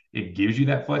construction, it gives you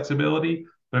that flexibility.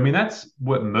 But I mean, that's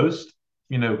what most,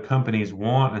 companies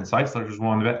want and site selectors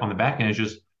want on the back end, is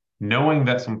just knowing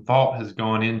that some thought has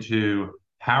gone into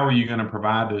how are you going to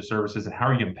provide those services and how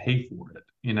are you going to pay for it.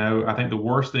 I think the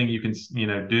worst thing you can,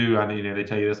 do, I mean, they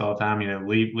tell you this all the time,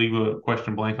 leave a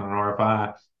question blank on an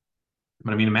RFI.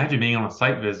 But I mean, imagine being on a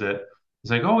site visit. It's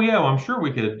like, oh yeah, well, I'm sure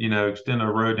we could, extend a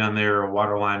road down there, a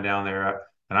water line down there.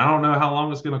 And I don't know how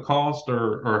long it's going to cost,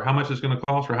 or how much it's going to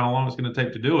cost, or how long it's going to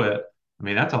take to do it. I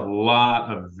mean, that's a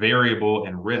lot of variable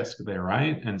and risk there,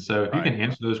 right? And so if you can Right.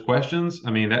 answer those questions,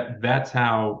 I mean, that's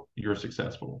how you're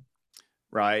successful.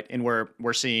 Right. And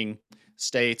we're seeing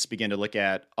states begin to look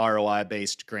at ROI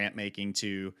based grant making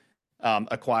to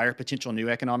acquire potential new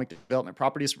economic development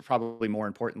properties, but probably more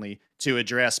importantly, to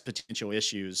address potential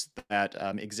issues that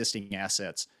existing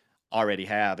assets already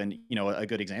have. And, a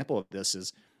good example of this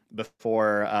is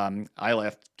before I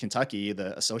left Kentucky,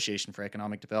 the Association for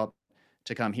Economic Development,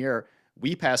 to come here,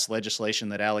 we passed legislation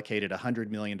that allocated $100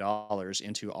 million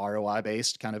into ROI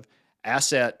based kind of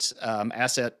asset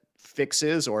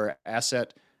fixes or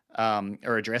asset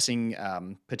or addressing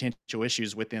potential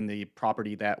issues within the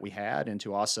property that we had, and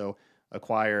to also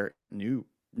acquire new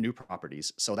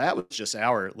properties. So that was just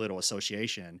our little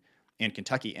association in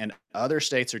Kentucky, and other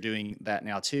states are doing that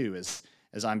now too.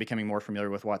 as I'm becoming more familiar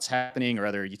with what's happening, or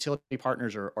other utility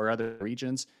partners, or other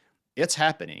regions, it's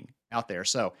happening out there.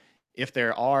 So if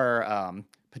there are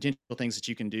potential things that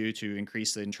you can do to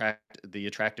increase the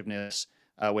attractiveness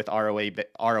with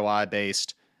ROI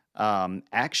based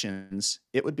actions,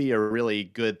 it would be a really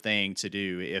good thing to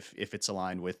do if it's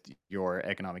aligned with your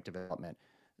economic development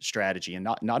strategy. And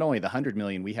not only the 100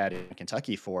 million we had in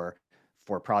Kentucky for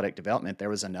product development, there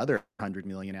was another 100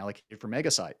 million allocated for mega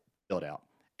site build out,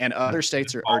 and other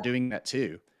states are doing that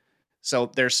too.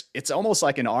 So it's almost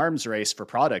like an arms race for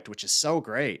product, which is so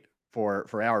great for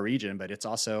our region, but it's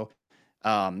also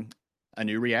a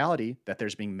new reality that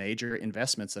there's being major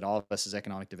investments that all of us as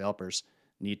economic developers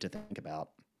need to think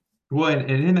about. Well, and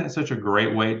isn't that such a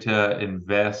great way to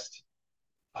invest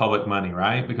public money,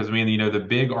 right? Because I mean, the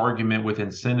big argument with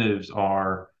incentives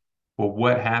are, well,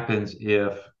 what happens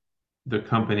if the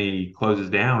company closes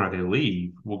down or they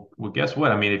leave? Well, guess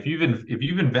what? I mean, if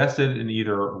you've invested in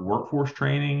either workforce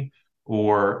training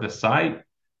or the site,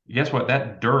 guess what?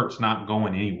 That dirt's not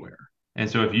going anywhere. And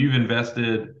so if you've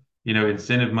invested,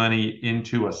 incentive money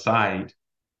into a site,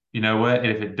 you know what?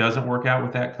 If it doesn't work out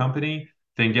with that company,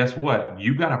 then guess what?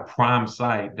 You got a prime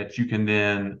site that you can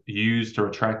then use to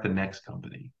attract the next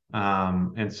company.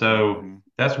 And so Mm-hmm.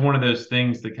 that's one of those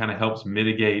things that kind of helps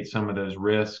mitigate some of those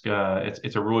risks.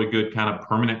 It's a really good kind of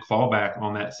permanent clawback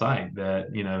on that site that,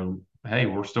 hey,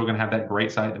 we're still going to have that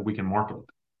great site that we can market.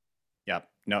 Yep,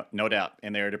 no doubt,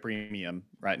 and they're at a premium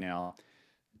right now.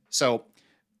 So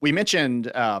we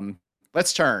mentioned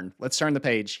let's turn the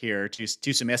page here to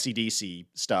some SEDC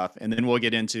stuff, and then we'll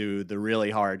get into the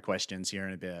really hard questions here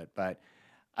in a bit. But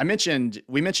we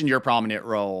mentioned your prominent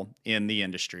role in the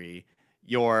industry.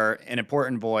 You're an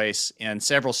important voice in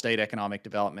several state economic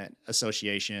development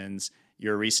associations.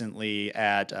 You're recently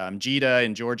at GEDA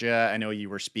in Georgia. I know you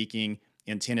were speaking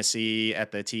in Tennessee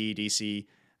at the TEDC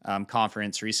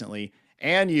conference recently,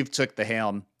 and you've took the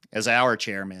helm as our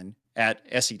chairman at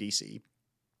SEDC.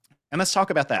 And let's talk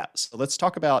about that. So let's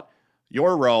talk about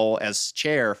your role as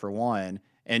chair for one,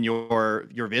 and your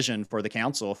vision for the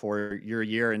council for your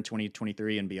year in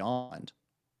 2023 and beyond.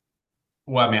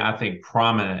 Well, I mean, I think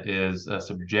prominent is a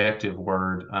subjective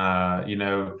word.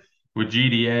 With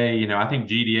GDA, I think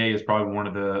GDA is probably one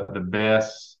of the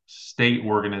best state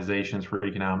organizations for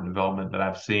economic development that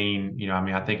I've seen. I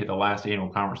mean, I think at the last annual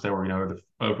conference there were,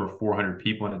 over 400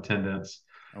 people in attendance.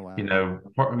 Oh, wow.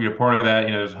 Part of that,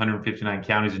 there's 159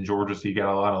 counties in Georgia, so you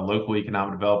got a lot of local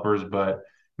economic developers. But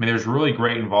I mean, there's really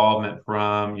great involvement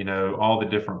from, all the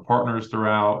different partners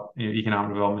throughout,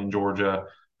 economic development in Georgia.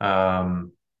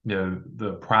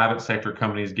 The private sector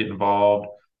companies get involved.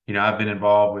 I've been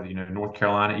involved with, North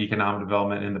Carolina Economic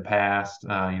Development in the past.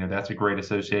 That's a great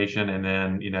association. And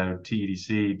then,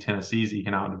 TEDC, Tennessee's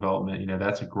Economic Development,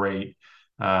 that's a great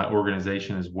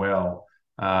organization as well.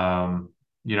 I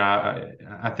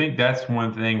think that's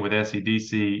one thing with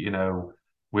SEDC.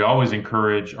 We always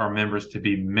encourage our members to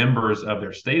be members of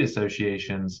their state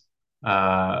associations,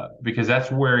 because that's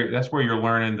where you're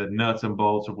learning the nuts and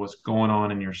bolts of what's going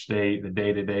on in your state, the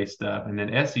day-to-day stuff. And then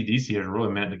SEDC is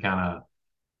really meant to kind of,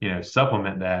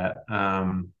 supplement that.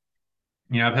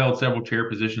 I've held several chair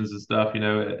positions and stuff,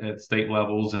 at state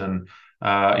levels. And,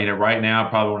 right now,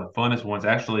 probably one of the funnest ones,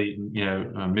 actually,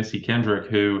 Missy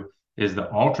Kendrick, who is the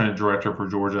alternate director for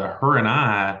Georgia, her and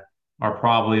I are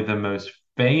probably the most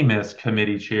famous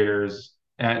committee chairs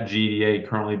at GDA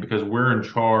currently, because we're in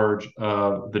charge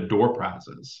of the door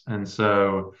prizes. And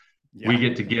so we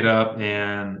get to get up,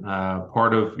 and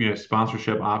part of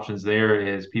sponsorship options there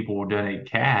is people will donate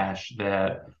cash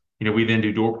that we then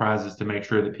do door prizes to make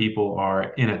sure that people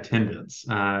are in attendance,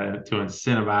 to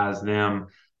incentivize them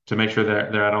to make sure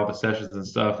that they're at all the sessions and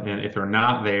stuff. And if they're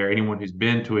not there, anyone who's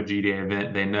been to a GDA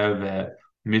event, they know that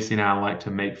Missy and I like to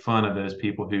make fun of those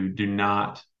people who do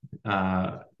not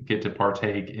get to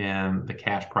partake in the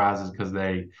cash prizes because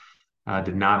they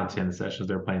did not attend the sessions.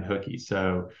 They're playing hooky.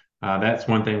 So that's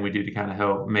one thing we do to kind of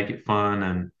help make it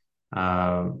fun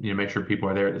and make sure people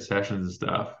are there at the sessions and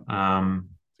stuff.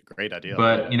 It's a great idea.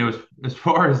 But as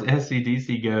far as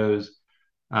SEDC goes,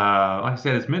 like I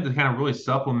said, it's meant to kind of really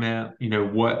supplement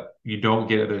what you don't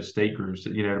get at those state groups.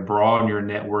 To broaden your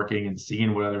networking and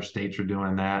seeing what other states are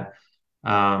doing. That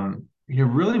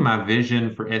really my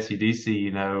vision for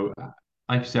SEDC.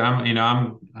 Like you said,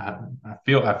 I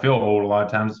feel old a lot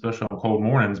of times, especially on cold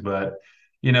mornings. But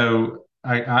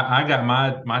I got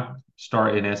my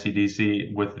start in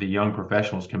SEDC with the Young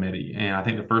Professionals Committee, and I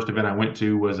think the first event I went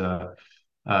to was a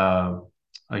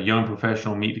young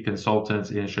professional meet the consultants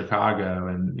in Chicago,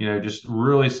 and just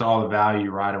really saw the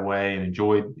value right away and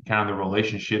enjoyed kind of the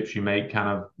relationships you make kind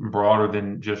of broader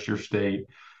than just your state.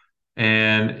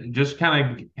 and just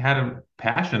kind of had a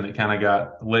passion that kind of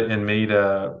got lit in me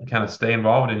to kind of stay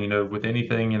involved in, with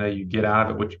anything, you get out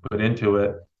of it what you put into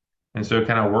it. And so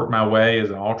kind of worked my way as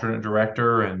an alternate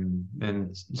director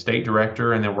and state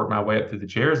director, and then worked my way up through the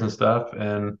chairs and stuff.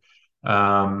 And,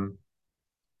 um,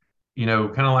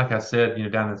 kind of like I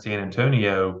said, down in San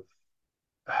Antonio,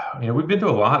 we've been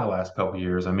through a lot the last couple of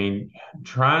years. I mean,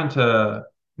 trying to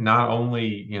not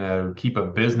only, keep a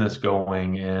business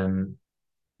going and,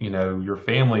 your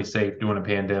family safe during a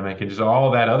pandemic and just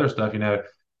all that other stuff,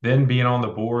 then being on the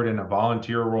board in a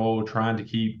volunteer role, trying to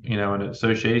keep, an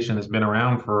association that's been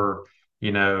around for,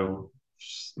 you know,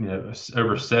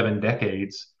 over 7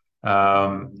 decades,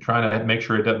 trying to make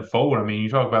sure it doesn't fold. I mean, you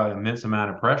talk about an immense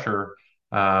amount of pressure.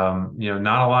 Not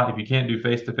a lot. If you can't do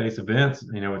face-to-face events,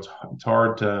 it's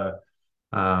hard to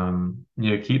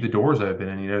keep the doors open.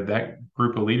 And, that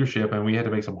group of leadership, and we had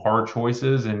to make some hard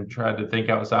choices and tried to think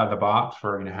outside the box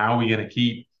for, how are we going to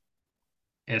keep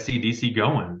SEDC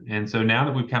going? And so now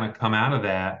that we've kind of come out of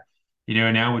that,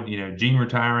 now with, Gene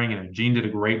retiring, and Gene did a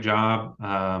great job,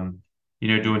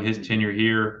 doing his tenure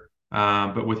here.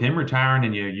 But with him retiring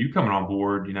and, you coming on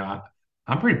board,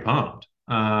 I'm pretty pumped.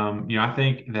 I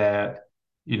think that,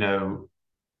 you know,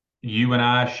 you and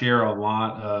I share a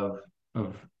lot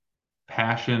of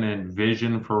passion and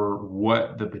vision for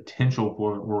what the potential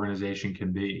for an organization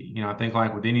can be. I think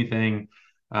like with anything,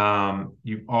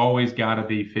 you've always got to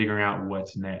be figuring out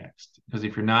what's next. Because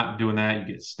if you're not doing that,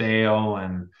 you get stale,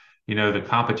 and the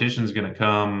competition is going to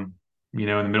come, in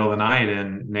the middle of the night,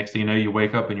 and next thing you know, you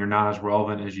wake up and you're not as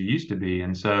relevant as you used to be.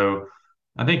 And so,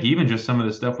 I think even just some of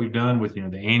the stuff we've done with the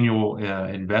annual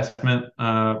investment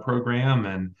program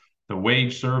and the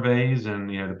wage surveys and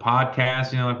the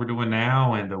podcasts, like we're doing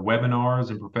now, and the webinars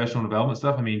and professional development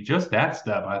stuff. I mean, just that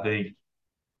stuff I think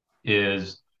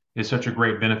is is such a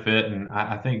great benefit, and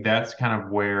I think that's kind of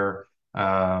where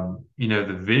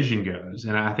the vision goes.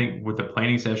 And I think with the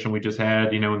planning session we just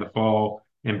had, in the fall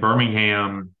in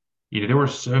Birmingham, there were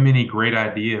so many great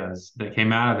ideas that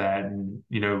came out of that, and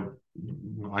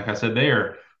like I said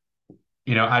there,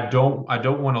 I don't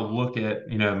want to look at,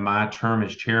 my term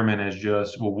as chairman as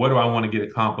just, well, what do I want to get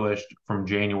accomplished from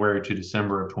January to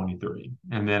December of 23?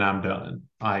 And then I'm done.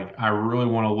 Like, I really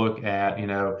want to look at,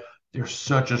 there's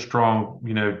such a strong,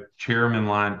 chairman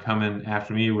line coming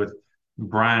after me with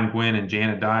Brian Gwynn and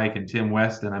Janet Dyke and Tim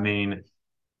Weston. I mean,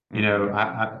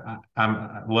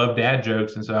 I love dad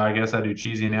jokes, and so I guess I do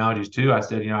cheesy analogies too. I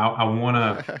said, I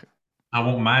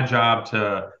want my job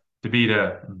to be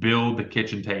to build the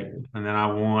kitchen table, and then I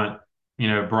want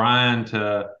Brian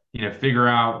to figure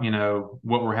out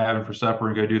what we're having for supper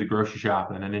and go do the grocery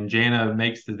shopping, and then Jana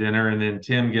makes the dinner, and then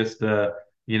Tim gets to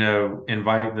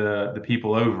invite the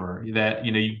people over. That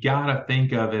you gotta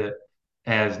think of it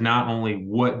as not only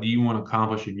what do you want to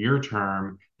accomplish in your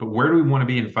term, but where do we want to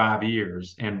be in 5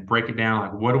 years, and break it down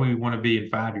like what do we want to be in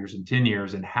 5 years and 10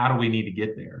 years, and how do we need to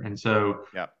get there. And so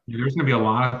Yeah. there's going to be a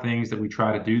lot of things that we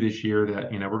try to do this year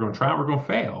that we're going to try, we're going to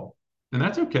fail, and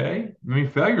that's okay. I mean,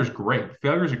 failure is great.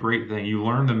 Failure is a great thing. You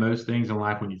learn the most things in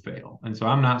life when you fail, and so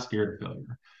I'm not scared of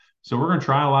failure. So we're going to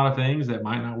try a lot of things that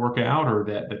might not work out, or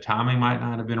that the timing might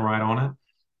not have been right on it,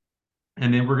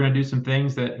 and then we're going to do some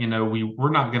things that we're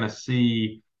not going to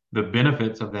see the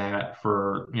benefits of that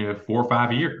for 4 or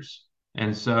 5 years.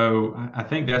 And so I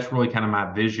think that's really kind of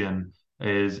my vision,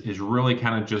 is really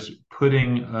kind of just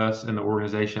putting us in the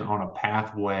organization on a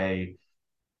pathway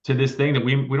to this thing that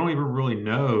we don't even really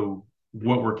know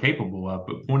what we're capable of,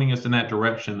 but pointing us in that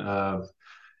direction of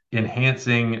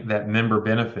enhancing that member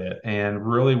benefit, and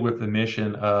really with the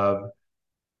mission of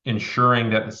ensuring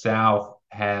that the South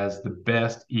has the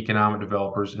best economic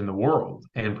developers in the world,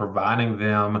 and providing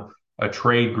them a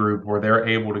trade group where they're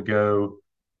able to go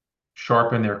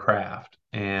sharpen their craft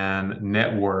and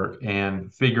network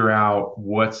and figure out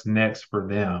what's next for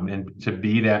them, and to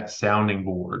be that sounding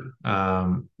board,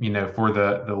 for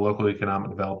the local economic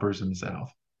developers in the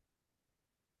South.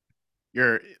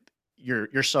 You're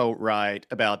you're so right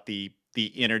about the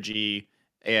energy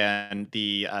and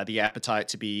the appetite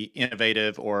to be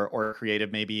innovative or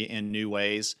creative, maybe in new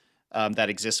ways, that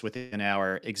exists within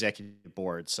our executive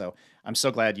board. So I'm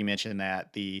so glad you mentioned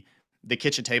that. The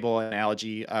kitchen table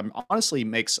analogy, honestly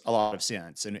makes a lot of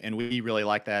sense, and we really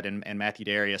like that. And Matthew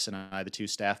Darius and I, the two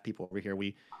staff people over here,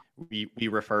 we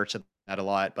refer to that a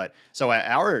lot. But so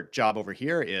our job over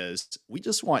here is we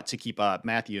just want to keep up,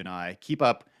 Matthew and I keep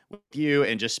up with you,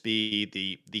 and just be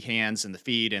the hands and the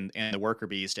feet and the worker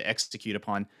bees to execute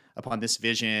upon this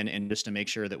vision, and just to make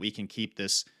sure that we can keep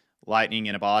this lightning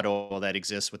in a bottle that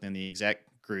exists within the exec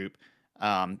group,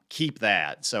 keep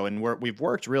that. So, and we've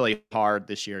worked really hard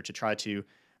this year to try to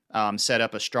set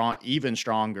up a even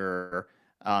stronger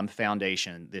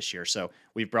foundation this year. So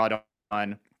we've brought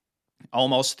on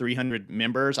almost 300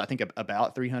 members. I think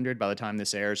about 300 by the time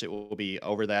this airs. It will be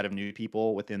over that of new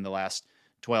people within the last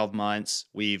 12 months.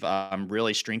 We've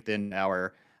really strengthened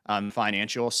our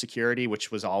financial security,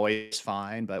 which was always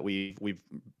fine, but we've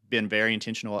been very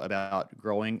intentional about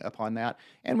growing upon that.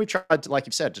 And we tried to, like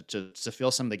you said, to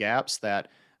fill some of the gaps that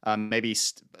maybe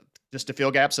just to fill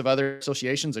gaps of other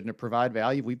associations and to provide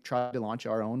value. We've tried to launch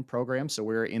our own program. So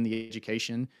we're in the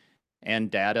education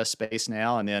and data space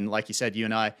now. And then, like you said, you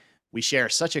and I, we share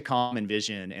such a common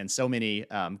vision and so many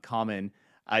common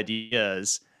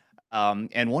ideas,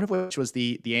 and one of which was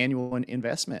the annual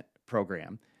investment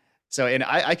program. So, and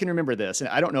I can remember this, and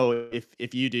I don't know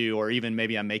if you do, or even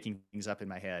maybe I'm making things up in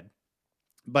my head,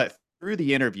 but through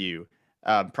the interview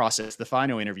process, the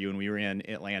final interview when we were in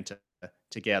Atlanta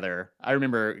together, I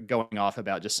remember going off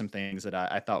about just some things that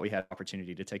I thought we had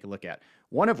opportunity to take a look at.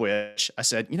 One of which I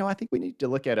said, I think we need to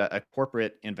look at a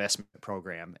corporate investment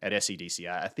program at SEDC.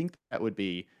 I think that would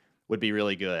be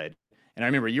really good. And I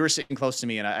remember you were sitting close to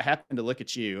me, and I happened to look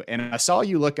at you, and I saw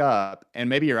you look up, and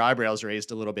maybe your eyebrows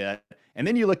raised a little bit, and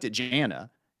then you looked at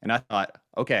Jana, and I thought,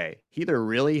 okay, he either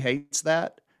really hates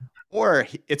that, or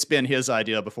it's been his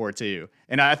idea before too.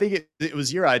 And I think it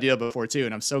was your idea before too.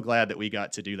 And I'm so glad that we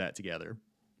got to do that together.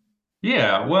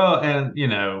 Yeah, well, and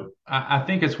I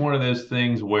think it's one of those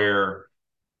things where,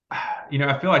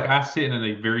 I feel like I sit in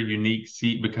a very unique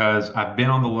seat because I've been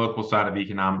on the local side of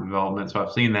economic development, so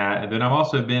I've seen that, and then I've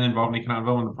also been involved in economic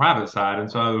development on the private side,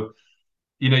 and so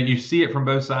you see it from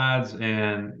both sides,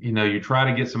 and you try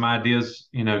to get some ideas,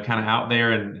 kind of out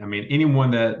there. And I mean,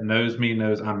 anyone that knows me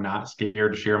knows I'm not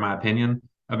scared to share my opinion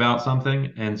about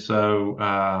something, and so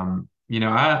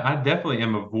I definitely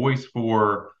am a voice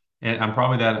for. And I'm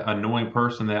probably that annoying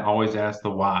person that always asks the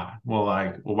why. Well,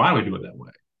 why do we do it that way?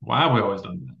 Why have we always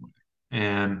done it that way?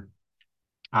 And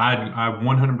I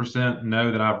 100%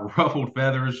 know that I've ruffled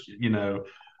feathers,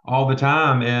 all the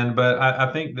time. But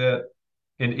I think that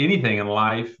in anything in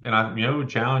life, and I, would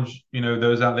challenge,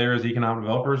 those out there as economic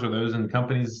developers or those in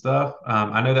companies and stuff.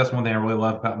 I know that's one thing I really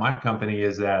love about my company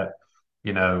is that,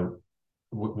 you know,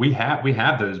 we have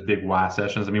those big why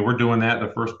sessions. I mean, we're doing that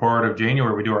the first part of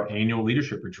January. We do our annual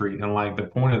leadership retreat, and like the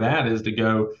point of that is to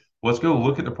go, let's go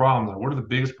look at the problems. Like, what are the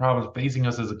biggest problems facing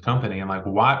us as a company, and like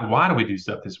why do we do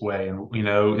stuff this way? And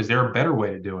is there a better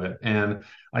way to do it? And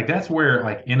like that's where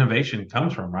like innovation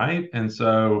comes from, right? And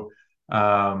so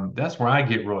that's where I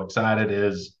get real excited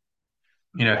is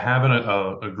having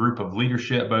a group of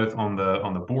leadership both on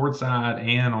the board side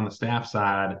and on the staff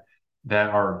side that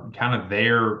are kind of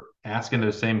there asking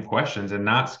those same questions and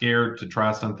not scared to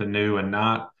try something new and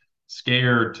not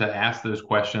scared to ask those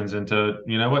questions and to,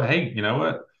 hey,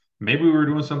 maybe we were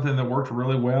doing something that worked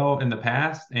really well in the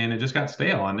past and it just got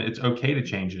stale, and it's okay to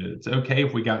change it. It's okay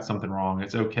if we got something wrong.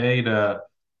 It's okay to,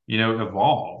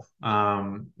 evolve.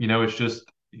 It's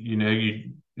just,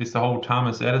 it's the whole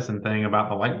Thomas Edison thing about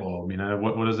the light bulb.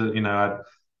 What is it?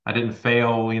 I didn't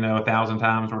fail, 1,000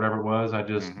 times or whatever it was. I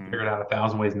just figured out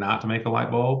 1,000 ways not to make a light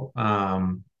bulb.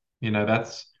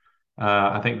 That's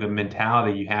I think the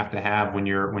mentality you have to have when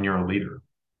you're a leader.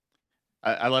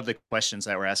 I love the questions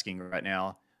that we're asking right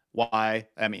now. Why?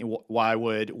 I mean,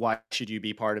 why should you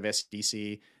be part of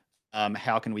SEDC?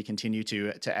 How can we continue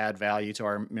to add value to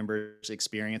our members'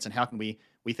 experience, and how can we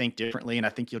think differently? And I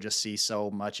think you'll just see so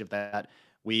much of that.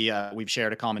 We've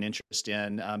shared a common interest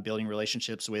in building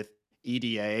relationships with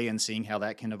EDA and seeing how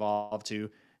that can evolve to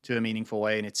a meaningful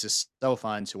way. And it's just so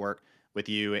fun to work with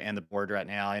you and the board right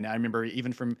now. And I remember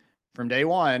even from day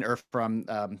one, or from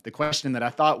the question that I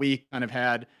thought we kind of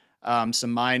had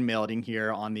some mind melding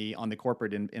here on the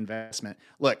corporate investment.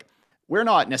 Look, we're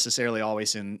not necessarily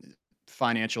always in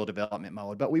financial development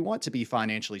mode, but we want to be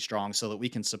financially strong so that we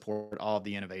can support all of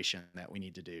the innovation that we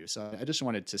need to do. So I just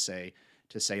wanted to say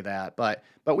that, but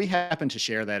we happen to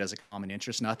share that as a common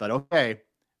interest. And I thought, okay,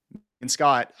 and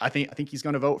Scott, I think he's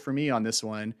going to vote for me on this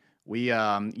one. We, we're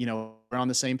on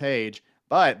the same page,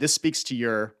 but this speaks to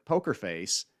your poker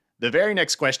face. The very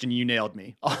next question, you nailed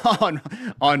me on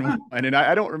one, and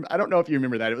I don't know if you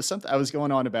remember that. It was something I was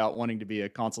going on about wanting to be a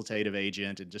consultative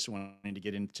agent and just wanting to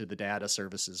get into the data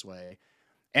services way.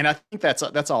 And I think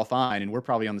that's all fine, and we're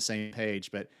probably on the same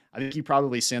page. But I think you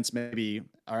probably sense maybe,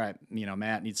 all right,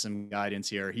 Matt needs some guidance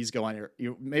here. He's going here.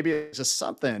 Maybe it's just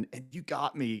something, and you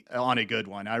got me on a good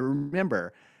one. I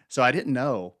remember. So I didn't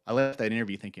know. I left that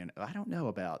interview thinking, I don't know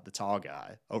about the tall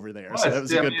guy over there. So that was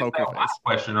a good poker face.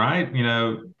 Question, right?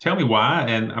 Tell me why.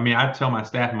 And I mean, I tell my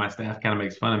staff, and my staff kind of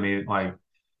makes fun of me. Like,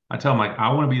 I tell them, like,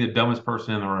 I want to be the dumbest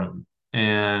person in the room.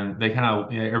 And they kind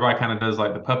of, everybody kind of does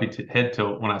like the puppy head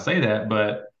tilt when I say that,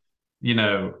 but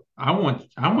I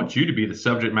want you to be the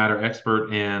subject matter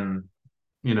expert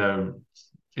you know,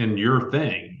 in your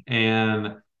thing.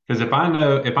 And because if I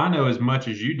know as much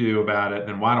as you do about it,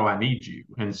 then why do I need you?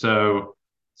 And so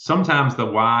sometimes the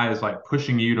why is like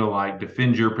pushing you to like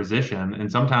defend your position,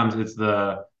 and sometimes it's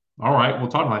the all right, we'll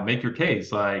talk like make your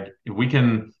case. Like if we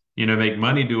can, make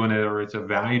money doing it, or it's a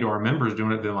value to our members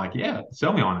doing it, then like yeah,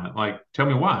 sell me on it. Like tell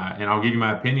me why, and I'll give you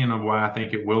my opinion of why I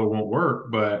think it will or won't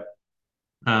work. But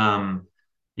um,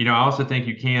 I also think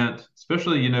you can't,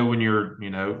 especially, when you're,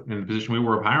 in the position we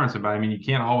were of hiring somebody. I mean, you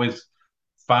can't always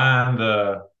find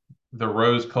the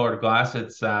rose-colored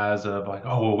glasses size of like,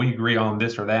 oh, well, we agree on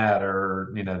this or that,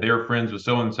 or they're friends with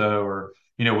so and so, or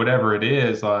whatever it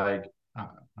is. Like,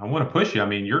 I want to push you. I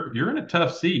mean, you're in a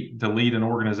tough seat to lead an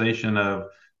organization of,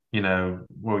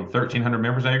 1,300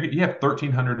 members. Now you have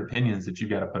 1,300 opinions that you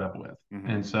got to put up with,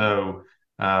 and so.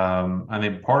 I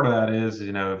think part of that is,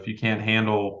 if you can't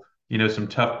handle, some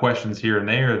tough questions here and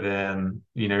there, then,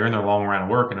 you're in the long run of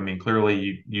work. And I mean,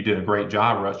 clearly you did a great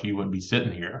job, Russ. You wouldn't be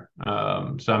sitting here.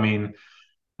 So, I mean,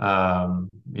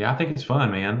 yeah, I think it's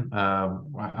fun, man.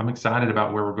 I'm excited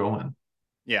about where we're going.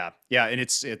 Yeah. Yeah. And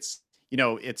it's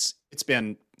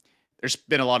been, there's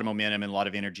been a lot of momentum and a lot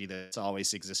of energy that's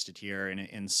always existed here. And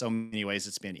in so many ways,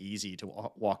 it's been easy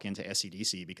to walk into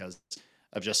SEDC because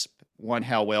of just one,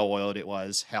 how well oiled it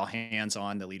was, how hands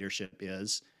on the leadership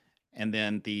is, and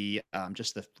then the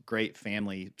just the great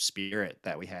family spirit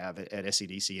that we have at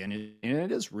SEDC, and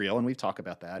it is real, and we've talked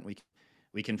about that, and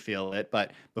we can feel it.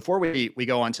 But before we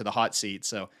go on to the hot seat,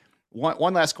 so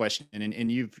one last question,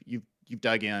 and you've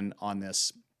dug in on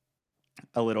this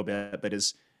a little bit, but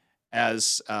as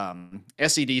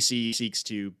SEDC seeks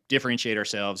to differentiate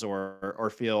ourselves or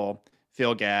fill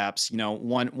gaps,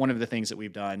 one of the things that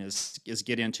we've done is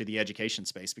get into the education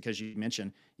space, because you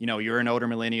mentioned, you're an older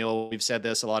millennial. We've said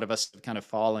this, a lot of us have kind of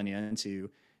fallen into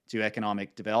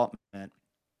economic development.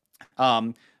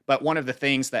 But one of the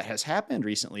things that has happened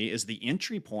recently is the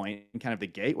entry point and kind of the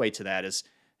gateway to that has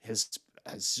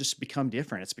just become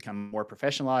different. It's become more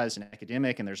professionalized and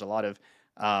academic, and there's a lot of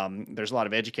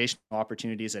educational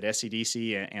opportunities at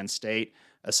SEDC and state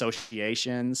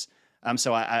associations.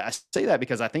 So I say that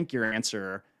because I think your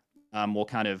answer will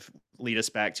kind of lead us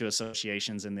back to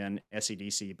associations and then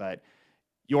SEDC. But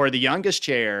you're the youngest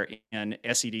chair in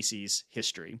SEDC's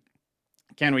history.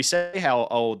 Can we say how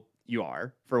old you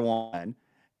are, for one?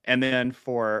 And then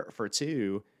for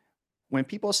two, when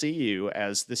people see you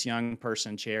as this young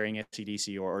person chairing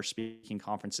SEDC or speaking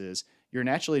conferences, you're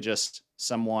naturally just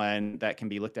someone that can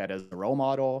be looked at as a role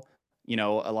model.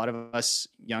 A lot of us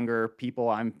younger people,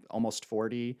 I'm almost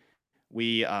 40.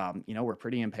 We're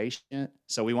pretty impatient.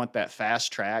 So we want that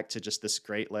fast track to just this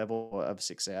great level of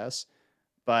success.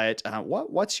 But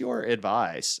what's your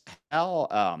advice?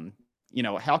 How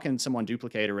can someone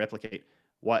duplicate or replicate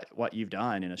what you've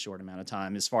done in a short amount of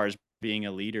time as far as being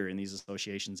a leader in these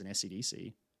associations in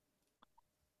SEDC?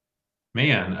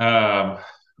 Man,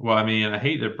 well, I mean, I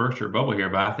hate to burst your bubble here,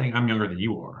 but I think I'm younger than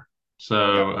you are.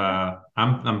 So Yep.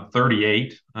 I'm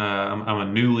 38. I'm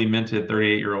a newly minted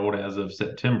 38-year-old as of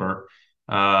September.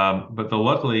 But the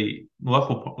lucky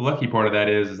part of that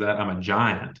is that I'm a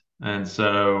giant, and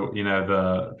so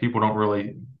the people don't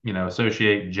really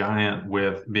associate giant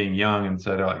with being young, and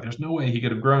so they're like, "There's no way he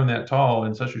could have grown that tall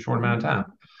in such a short amount of time."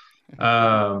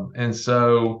 And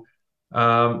so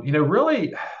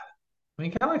really. I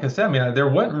mean, kind of like I said, I mean, there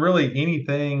wasn't really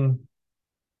anything,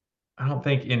 I don't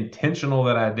think, intentional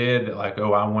that I did that, like,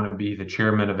 oh, I want to be the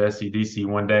chairman of SEDC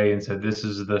one day and said, this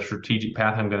is the strategic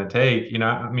path I'm going to take.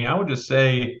 I mean, I would just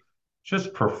say,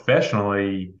 just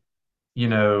professionally, you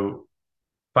know,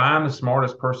 find the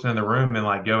smartest person in the room and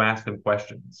like go ask them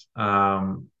questions.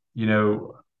 Like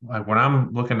when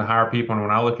I'm looking to hire people and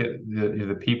when I look at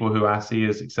the people who I see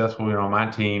as successful, on my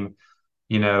team,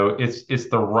 it's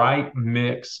the right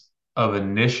mix of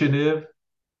initiative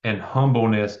and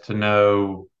humbleness to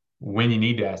know when you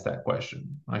need to ask that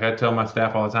question. Like I tell my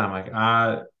staff all the time, like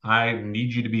I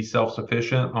need you to be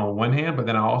self-sufficient on one hand, but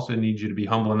then I also need you to be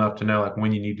humble enough to know like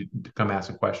when you need to come ask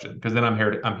a question, because then I'm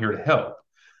here to help.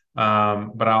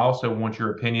 But I also want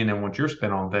your opinion and want your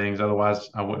spin on things. Otherwise,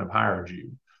 I wouldn't have hired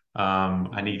you.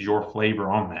 I need your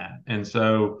flavor on that. And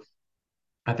so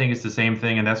I think it's the same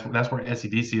thing, and that's where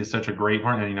SEDC is such a great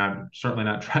partner. I'm certainly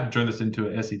not trying to turn this into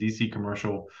a SEDC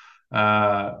commercial,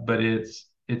 but it's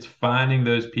finding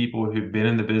those people who've been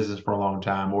in the business for a long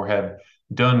time or have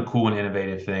done cool and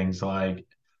innovative things. Like,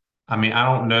 I mean,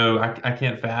 I don't know, I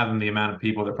can't fathom the amount of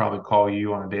people that probably call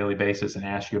you on a daily basis and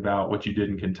ask you about what you did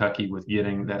in Kentucky with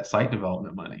getting that site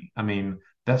development money. I mean,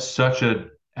 that's such a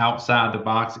outside the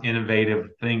box innovative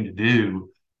thing to do.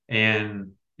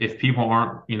 And if people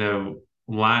aren't,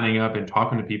 lining up and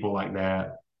talking to people like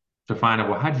that to find out,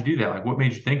 well, how'd you do that? Like, what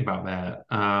made you think about that?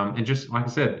 And just like I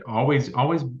said,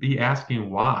 always be asking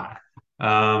why.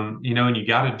 And you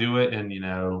got to do it in,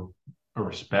 a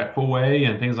respectful way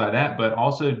and things like that, but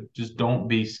also just don't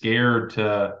be scared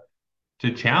to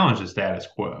challenge the status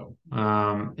quo,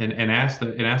 and ask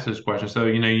those questions. So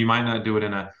you might not do it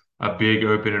in a big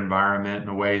open environment in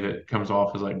a way that comes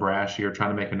off as like brashy or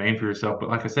trying to make a name for yourself. But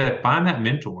like I said, find that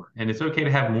mentor, and it's okay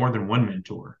to have more than one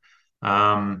mentor.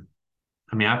 Um,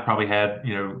 I mean, I've probably had,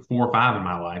 4 or 5 in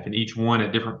my life, and each one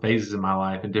at different phases of my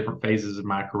life and different phases of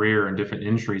my career and different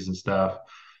industries and stuff.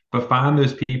 But find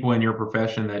those people in your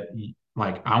profession that,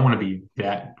 like, I want to be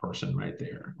that person right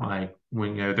there. Like,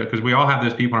 when, because we all have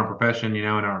those people in our profession, in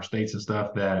our states and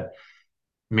stuff that,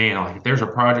 man, like, if there's a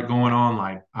project going on,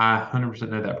 like, I 100%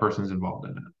 know that person's involved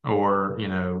in it. Or,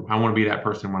 I want to be that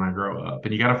person when I grow up.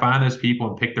 And you got to find those people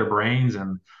and pick their brains.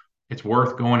 And it's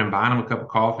worth going and buying them a cup of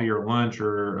coffee or lunch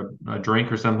or a drink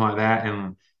or something like that.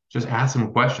 And just ask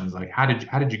them questions like, how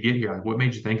did you get here? Like, what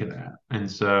made you think of that? And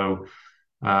so,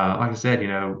 like I said,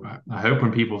 I hope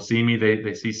when people see me,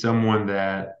 they see someone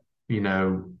that,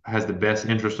 has the best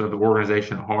interest of the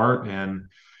organization at heart. And,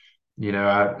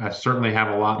 I certainly have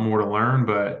a lot more to learn,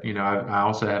 but, I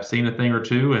also have seen a thing or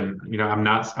two, and, I'm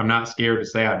not scared to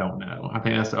say I don't know. I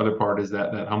think that's the other part, is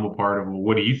that humble part of, well,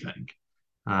 what do you think?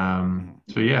 Mhm.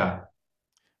 So yeah.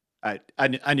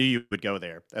 I knew you would go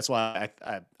there. That's why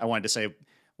I wanted to say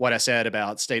what I said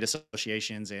about state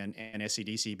associations and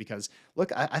SEDC, because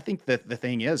look, I think that the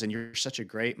thing is, and you're such a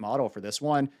great model for this.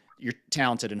 One, you're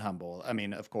talented and humble. I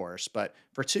mean, of course, but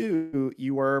for two,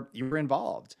 you were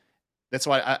involved. That's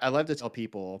why I love to tell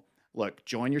people, look,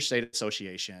 join your state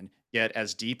association, get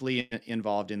as deeply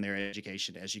involved in their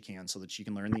education as you can so that you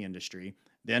can learn the industry,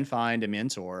 then find a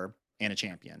mentor and a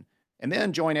champion. And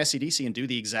then join SEDC and do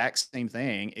the exact same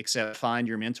thing, except find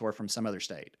your mentor from some other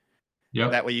state. Yep.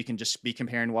 That way you can just be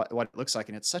comparing what it looks like.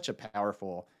 And it's such a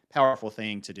powerful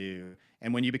thing to do.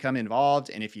 And when you become involved,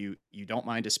 and if you don't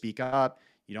mind to speak up,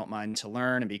 you don't mind to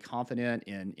learn and be confident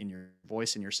in your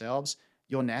voice and yourselves,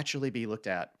 you'll naturally be looked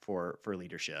at for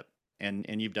leadership. And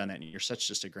you've done that, and you're such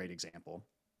just a great example.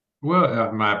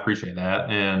 Well, I appreciate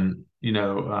that, and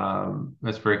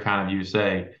that's very kind of you to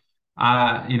say.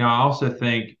 I also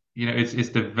think it's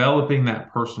developing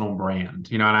that personal brand.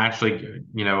 And actually,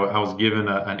 I was given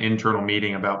an internal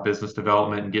meeting about business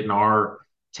development and getting our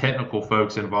technical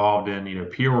folks involved in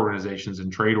peer organizations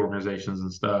and trade organizations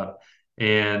and stuff.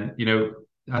 And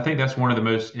I think that's one of the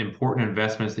most important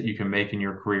investments that you can make in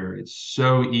your career. It's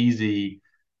so easy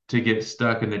to get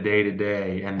stuck in the day to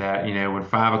day, and that when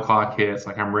 5 o'clock hits,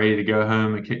 like, I'm ready to go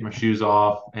home and kick my shoes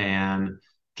off and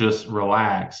just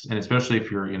relax. And especially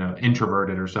if you're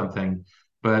introverted or something,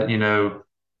 but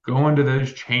going to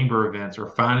those chamber events or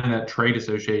finding that trade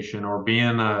association or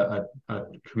being a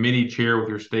committee chair with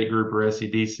your state group or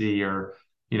SEDC, or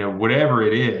whatever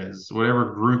it is,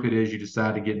 whatever group it is you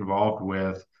decide to get involved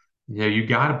with, you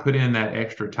got to put in that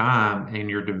extra time, and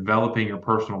you're developing your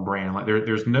personal brand. Like,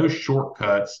 there's no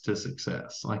shortcuts to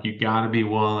success. Like, you got to be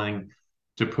willing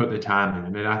to put the time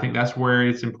in. And I think that's where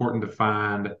it's important to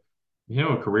find,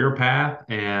 a career path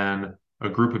and a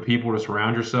group of people to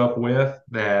surround yourself with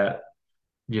that,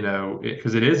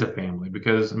 because it is a family.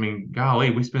 Because, I mean, golly,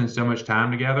 we spend so much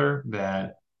time together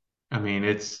that, I mean,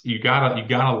 it's you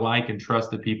gotta like and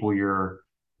trust the people you're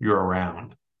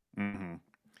around. Hmm.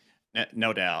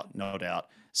 No doubt, no doubt.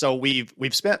 So we've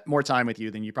spent more time with you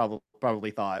than you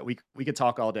probably thought. We could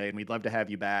talk all day, and we'd love to have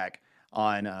you back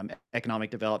on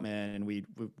economic development, and we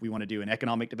want to do an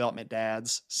economic development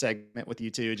dads segment with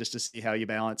you too, just to see how you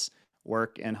balance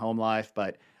work and home life.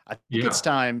 But I think Yeah.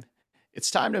 it's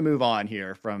time to move on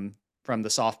here from the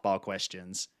softball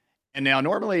questions. And now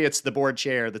normally it's the board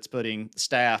chair that's putting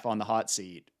staff on the hot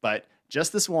seat, but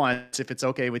just this once, if it's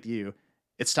okay with you,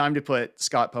 it's time to put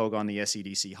Scott Poag on the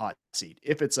SEDC hot seat,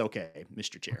 if it's okay,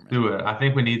 Mr. Chairman. Do it. I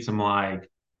think we need some,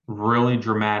 like, really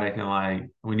dramatic, and, like,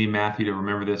 we need Matthew to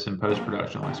remember this in post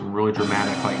production, like some really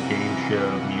dramatic, like, game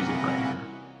show music right here.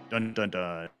 Dun dun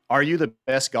dun. Are you the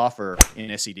best golfer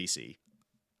in SEDC?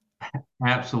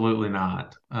 Absolutely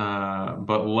not.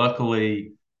 But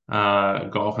luckily,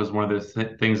 golf is one of those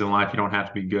things in life you don't have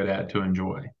to be good at to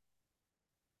enjoy.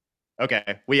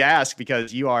 Okay, we ask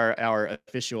because you are our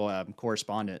official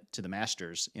correspondent to the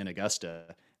Masters in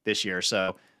Augusta this year.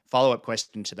 So, follow up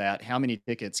question to that: how many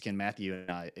tickets can Matthew and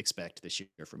I expect this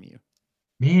year from you?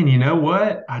 Man, you know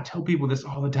what? I tell people this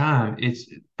all the time. It's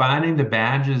finding the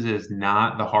badges is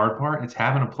not the hard part. It's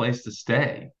having a place to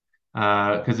stay.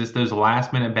 because it's those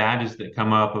last minute badges that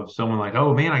come up of someone like,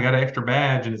 oh man, I got an extra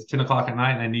badge and it's 10 o'clock at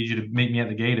night and I need you to meet me at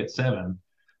the gate at 7.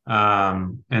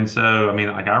 And so, I mean,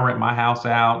 like I rent my house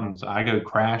out and so I go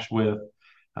crash with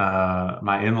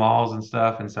my in-laws and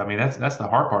stuff. And so, I mean, that's the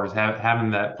hard part is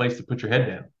having that place to put your head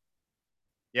down.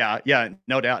 Yeah, yeah,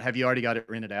 no doubt. Have you already got it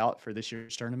rented out for this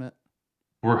year's tournament?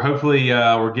 We're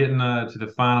getting to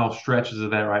the final stretches of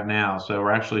that right now. So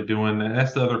we're actually doing that.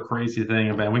 That's the other crazy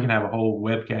thing about we can have a whole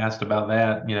webcast about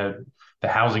that, the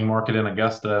housing market in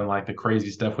Augusta and like the crazy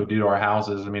stuff we do to our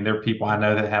houses. I mean, there are people I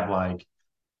know that have like,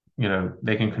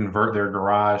 they can convert their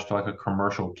garage to like a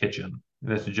commercial kitchen.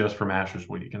 That's just for Masters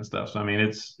Week and stuff. So I mean,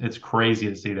 it's crazy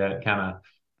to see that kind of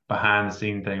behind the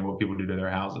scene thing, what people do to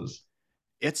their houses.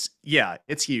 It's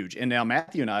huge. And now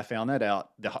Matthew and I found that out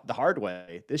the hard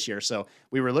way this year. So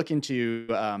we were looking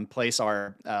to place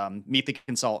our Meet the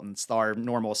Consultants, our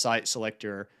normal site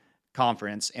selector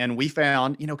conference. And we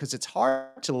found, because it's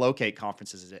hard to locate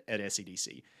conferences at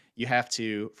SEDC. You have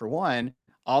to, for one,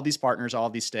 all these partners,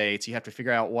 all these states, you have to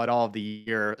figure out what all of the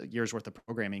year's worth of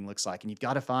programming looks like. And you've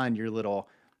got to find your little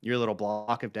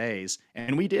block of days.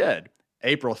 And we did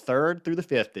April 3rd through the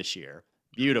 5th this year.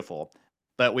 Beautiful.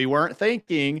 But we weren't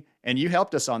thinking, and you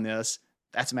helped us on this,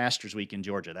 that's Masters Week in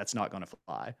Georgia. That's not going to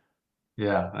fly.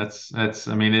 Yeah,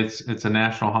 I mean, it's a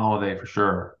national holiday for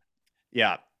sure.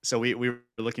 Yeah. So we were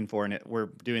looking for it. We're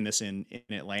doing this in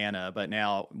Atlanta, but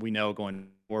now we know going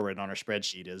forward on our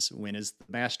spreadsheet is when is the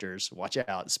Masters? Watch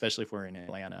out, especially if we're in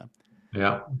Atlanta.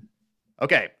 Yeah.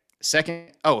 Okay.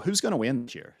 Second. Oh, who's going to win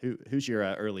this year? Who's your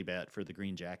early bet for the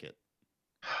green jacket?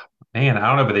 Man, I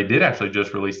don't know, but they did actually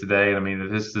just release today. I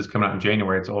mean, this is coming out in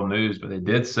January. It's old news, but they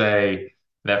did say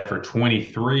that for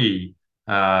 23,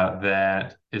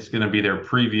 that it's going to be their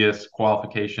previous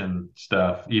qualification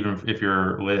stuff, even if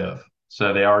you're live.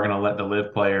 So they are going to let the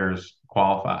live players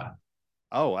qualify.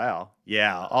 Oh wow,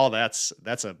 yeah. All that's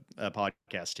a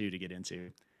podcast too to get into.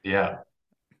 Yeah.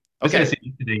 This Okay. SEC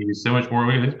thing is so much more.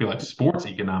 This could be like sports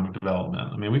economic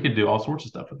development. I mean, we could do all sorts of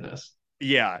stuff with this.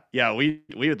 Yeah. We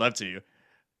would love to,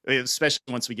 especially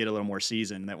once we get a little more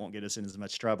season. That won't get us in as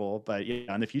much trouble, but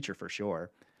yeah, in the future for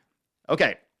sure.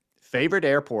 Okay. Favorite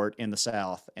airport in the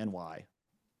South and why?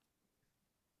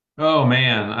 Oh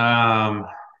man.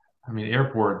 I mean,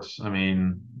 airports. I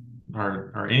mean,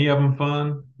 are any of them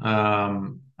fun?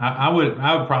 I would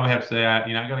probably have to say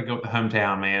I got to go with the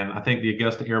hometown, man. I think the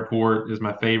Augusta Airport is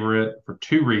my favorite for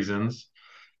two reasons.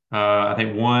 I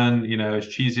think one, as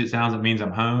cheesy as it sounds, it means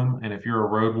I'm home, and if you're a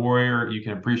road warrior, you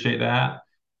can appreciate that.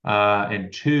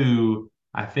 And two,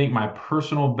 I think my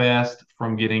personal best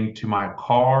from getting to my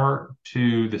car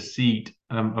to the seat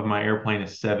of my airplane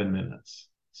is 7 minutes.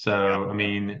 Yep. So, I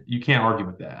mean, you can't argue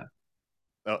with that.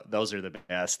 Those are the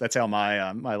best. That's how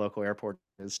my local airport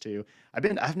is too.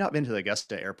 I've not been to the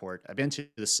Augusta airport. I've been to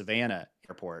the Savannah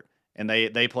airport, and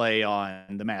they play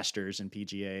on the Masters and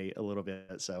PGA a little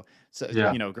bit. So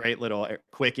Yeah. great little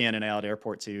quick in and out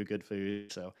airport too. Good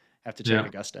food. So have to check Yeah.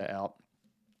 Augusta out.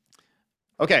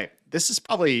 Okay, this is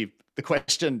probably the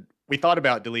question we thought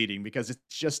about deleting because it's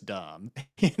just dumb.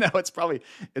 It's probably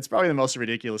the most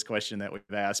ridiculous question that we've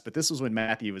asked. But this was when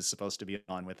Matthew was supposed to be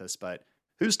on with us. But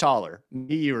who's taller,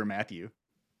 me, you, or Matthew?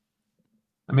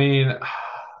 I mean,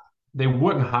 they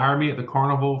wouldn't hire me at the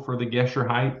carnival for the Guess Your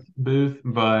Height booth,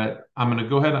 but I'm going to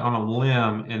go ahead on a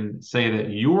limb and say that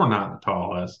you're not the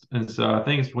tallest. And so I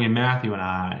think it's between Matthew and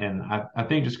I. And I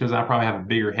think just because I probably have a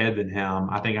bigger head than him,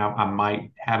 I think I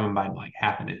might have him by like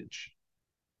half an inch.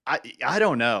 I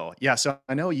don't know. Yeah, so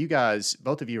I know you guys,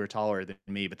 both of you are taller than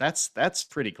me, but that's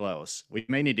pretty close. We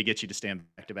may need to get you to stand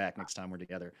back to back next time we're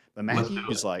together. But Let's do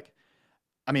Matthew's it. like,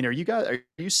 are you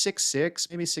 6'6",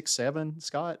 maybe 6'7",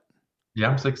 Scott? Yeah,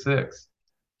 I'm 6'6".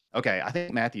 Okay, I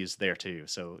think Matthew's there too.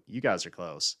 So you guys are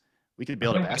close. We could I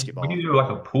build a think we can basketball. do like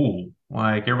a pool.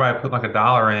 Like everybody put like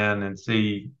 $1 in and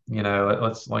see,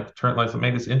 let's like let's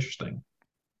make this interesting.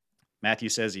 Matthew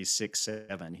says he's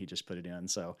 6'7". He just put it in.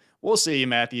 So we'll see,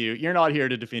 Matthew. You're not here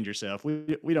to defend yourself.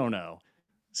 We don't know.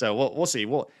 So we'll see.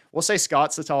 We'll say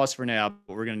Scott's the tallest for now,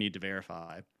 but we're going to need to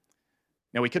verify.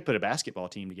 Now we could put a basketball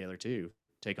team together too.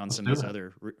 Take on Let's some do of these it.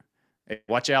 other. Hey,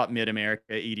 watch out, Mid America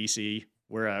EDC.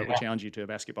 We'll Yeah, challenge you to a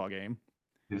basketball game.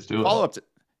 let's do it. Follow up.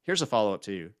 Here's a follow up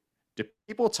too. Do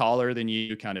people taller than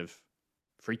you kind of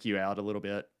freak you out a little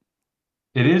bit?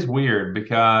 It is weird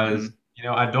because, Hmm.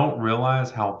 I don't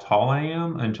realize how tall I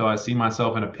am until I see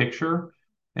myself in a picture.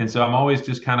 And so I'm always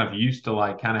just kind of used to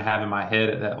like kind of having my head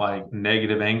at that like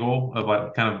negative angle of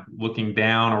like kind of looking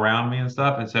down around me and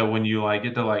stuff. And so when you like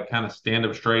get to like kind of stand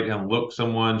up straight and look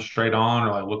someone straight on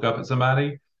or like look up at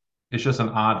somebody, it's just an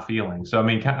odd feeling. So I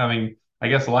mean, I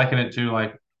guess liken it to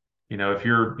like if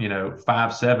you're,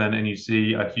 5'7" and you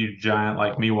see a huge giant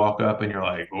like me walk up and you're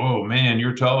like, "Whoa, man,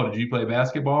 you're tall. Did you play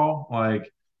basketball?"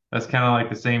 Like that's kind of like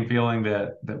the same feeling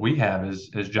that we have as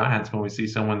giants when we see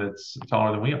someone that's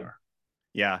taller than we are.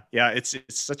 Yeah, yeah, it's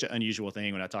such an unusual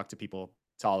thing when I talk to people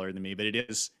taller than me, but it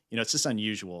is, it's just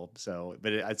unusual. So,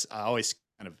 but I always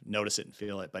kind of notice it and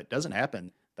feel it, but it doesn't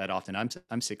happen that often.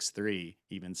 I'm 6'3"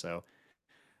 even so.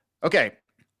 Okay,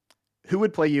 who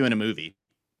would play you in a movie?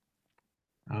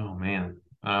 Oh man,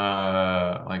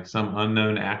 like some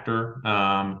unknown actor.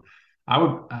 I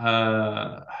would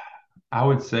I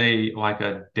would say like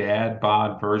a dad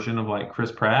bod version of like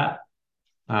Chris Pratt.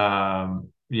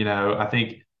 I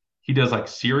think he does like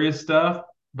serious stuff,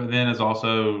 but then is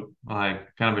also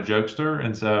like kind of a jokester.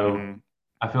 And so Hmm.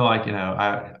 I feel like,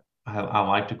 I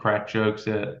like to crack jokes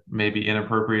at maybe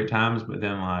inappropriate times, but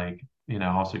then like,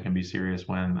 also can be serious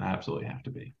when I absolutely have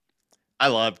to be. I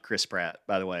love Chris Pratt,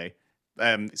 by the way.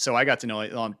 So I got to know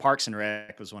it on Parks and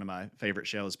Rec was one of my favorite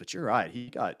shows, but you're right. He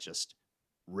got just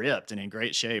ripped and in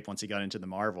great shape once he got into the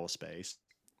Marvel space.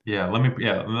 Let me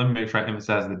make sure I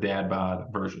emphasize the dad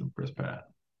bod version of Chris Pratt.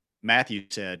 Matthew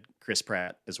said Chris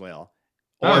Pratt as well.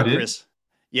 Oh, Or did? Chris.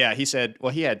 Yeah, he said,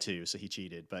 well, he had two, so he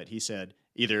cheated, but he said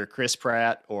either Chris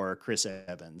Pratt or Chris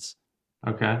Evans.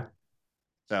 Okay.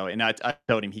 So, and I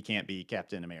told him he can't be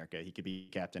Captain America. He could be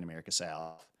Captain America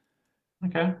South.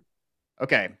 Okay.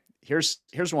 Okay, here's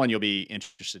one you'll be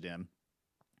interested in.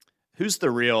 Who's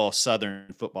the real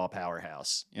Southern football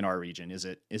powerhouse in our region? Is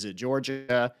it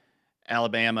Georgia,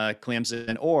 Alabama,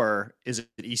 Clemson, or is it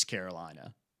East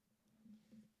Carolina?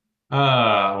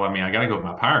 Well, I mean, I gotta go with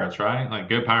my Pirates, right? Like,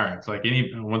 go Pirates. Like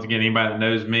once again, anybody that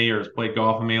knows me or has played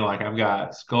golf with me, like I've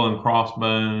got skull and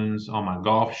crossbones on my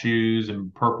golf shoes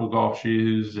and purple golf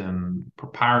shoes and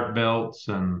pirate belts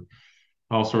and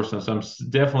all sorts of stuff. So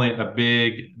definitely a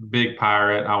big, big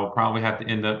pirate. I will probably have to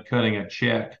end up cutting a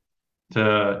check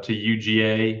to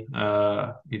UGA,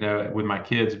 with my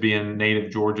kids being native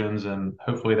Georgians and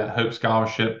hopefully that Hope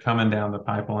Scholarship coming down the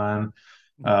pipeline.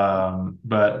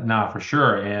 But nah, for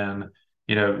sure. And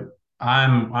you know,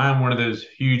 I'm one of those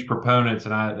huge proponents,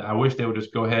 and I wish they would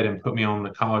just go ahead and put me on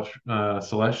the college football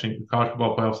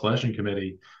playoff selection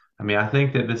committee. I mean, I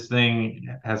think that this thing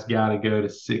has got to go to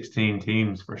 16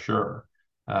 teams for sure.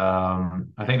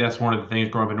 I think that's one of the things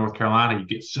growing up in North Carolina. You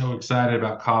get so excited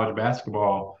about college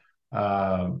basketball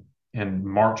uh, and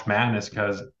March Madness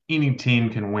because any team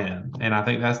can win, and I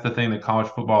think that's the thing that college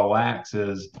football lacks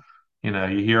is you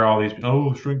hear all these,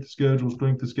 oh, strength of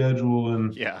schedule,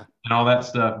 Yeah, and all that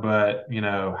stuff. But,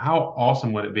 how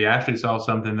awesome would it be? I actually saw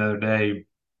something the other day,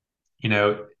 you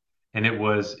know, and it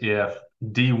was if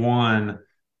D1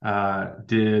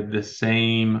 did the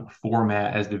same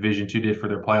format as Division 2 did for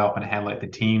their playoff and it had like the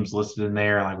teams listed in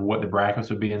there, like what the brackets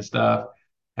would be and stuff.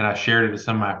 And I shared it to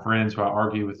some of my friends who I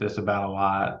argue with this about a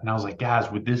lot. And I was like, guys,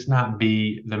 would this not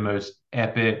be the most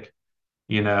epic,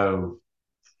 you know,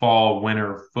 fall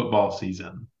winter football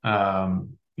season?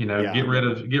 yeah. Get rid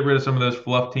of some of those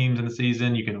fluff teams in the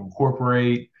season. You can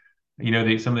incorporate,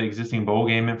 some of the existing bowl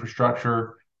game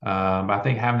infrastructure. But I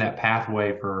think having that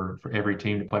pathway for every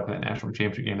team to play for that national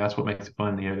championship game, that's what makes it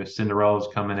fun. The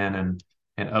Cinderellas coming in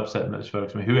and upsetting those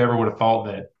folks. I mean, whoever would have thought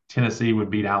that Tennessee would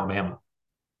beat Alabama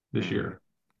this Hmm. year?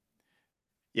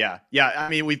 Yeah, yeah. I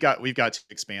mean, we've got to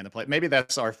expand the play. Maybe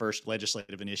that's our first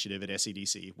legislative initiative at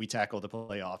SEDC. We tackle the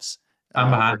playoffs I'm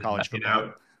for behind that. college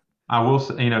football. I will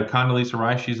say, Condoleezza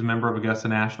Rice, she's a member of Augusta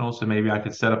National, so maybe I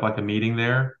could set up like a meeting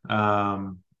there,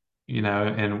 and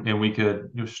we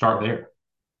could start there.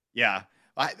 Yeah.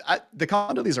 The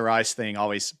Condoleezza Rice thing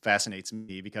always fascinates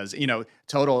me because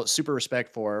total super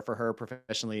respect for her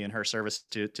professionally and her service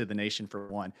to the nation for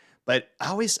one. But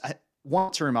I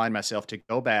want to remind myself to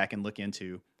go back and look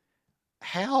into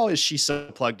how is she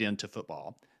so plugged into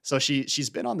football. So she's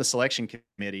been on the selection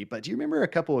committee, but do you remember a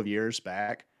couple of years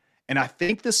back? And I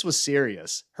think this was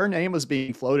serious. Her name was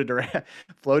being floated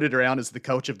around as the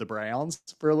coach of the Browns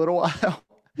for a little while.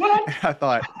 What? And I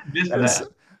thought Missed that is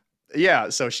that. yeah,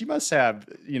 so she must have,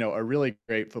 a really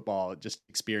great football just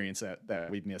experience that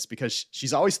we've missed because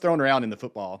she's always thrown around in the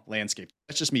football landscape.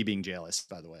 That's just me being jealous,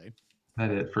 by the way.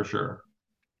 That is for sure.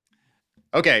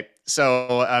 Okay,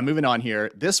 so moving on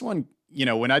here. This one,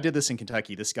 when I did this in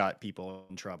Kentucky, this got people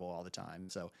in trouble all the time.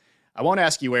 So I won't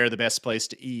ask you where the best place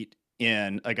to eat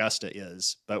in Augusta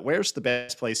is, but where's the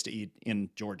best place to eat in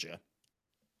Georgia?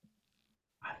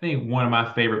 I think one of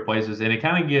my favorite places, and it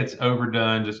kind of gets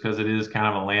overdone just because it is kind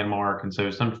of a landmark, and so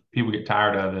some people get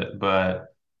tired of it. But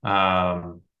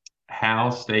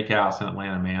Hal's Steakhouse in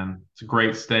Atlanta, man, it's a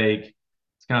great steak.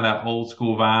 It's kind of that old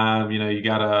school vibe. You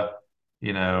got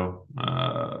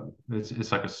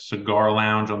It's like a cigar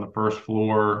lounge on the first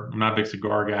floor. I'm not a big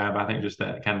cigar guy, but I think just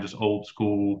that kind of just old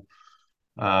school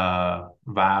vibe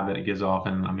that it gives off.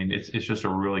 And I mean, it's just a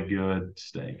really good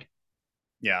steak.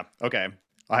 Yeah. Okay.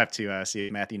 I'll have to see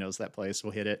if Matthew knows that place.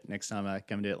 We'll hit it next time I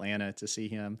come to Atlanta to see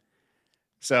him.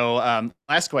 So,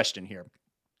 last question here.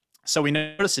 So we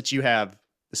noticed that you have,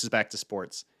 this is back to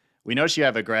sports. We noticed you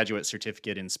have a graduate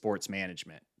certificate in sports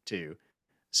management too.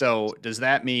 So does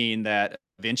that mean that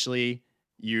eventually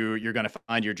you're going to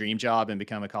find your dream job and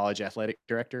become a college athletic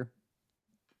director?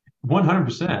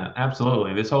 100%.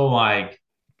 Absolutely. This whole like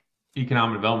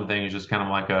economic development thing is just kind of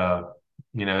like a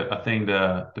thing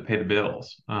to pay the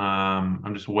bills.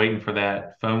 I'm just waiting for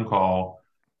that phone call.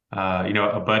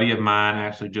 A buddy of mine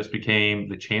actually just became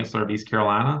the chancellor of East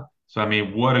Carolina. So I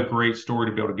mean, what a great story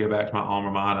to be able to go back to my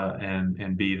alma mater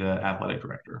and be the athletic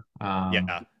director.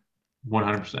 Yeah.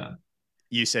 100%.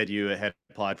 You said you had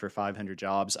applied for 500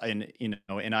 jobs, and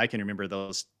I can remember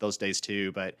those days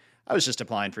too. But I was just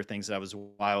applying for things that I was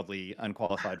wildly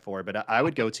unqualified for. But I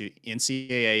would go to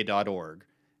ncaa.org and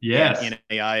Yes.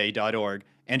 naia.org,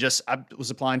 and just I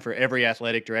was applying for every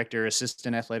athletic director,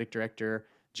 assistant athletic director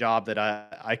job that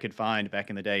I could find back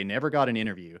in the day. Never got an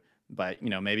interview, but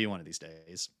maybe one of these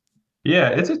days. Yeah,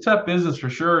 it's a tough business for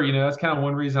sure. That's kind of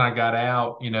one reason I got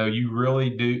out. You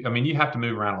really do. I mean, you have to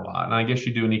move around a lot. And I guess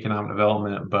you do in economic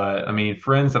development, but I mean,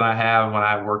 friends that I have when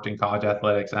I worked in college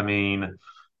athletics, I mean,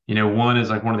 one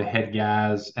is like one of the head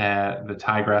guys at the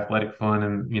Tiger Athletic Fund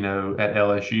and, at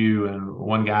LSU, and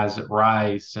one guy's at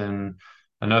Rice, and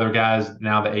another guy's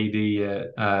now the AD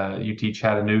at UT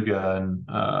Chattanooga. And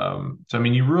so, I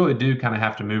mean, you really do kind of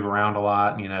have to move around a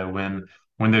lot,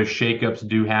 when those shakeups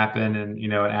do happen and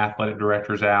an athletic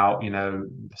director's out, the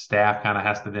staff kind of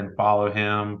has to then follow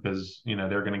him because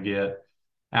they're going to get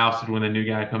ousted when a new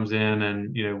guy comes in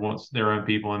and wants their own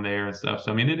people in there and stuff.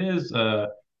 So I mean, it is a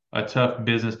tough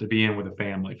business to be in with a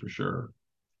family for sure.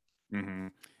 Mm-hmm.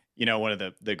 One of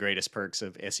the greatest perks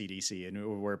of SEDC,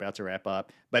 and we're about to wrap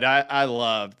up, but I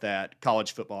love that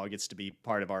college football gets to be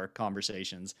part of our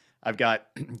conversations. I've got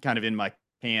kind of in my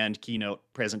hand keynote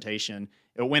presentation.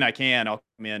 When I can, I'll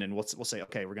come in and we'll say,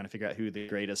 okay, we're going to figure out who the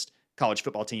greatest college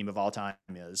football team of all time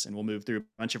is. And we'll move through a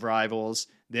bunch of rivals.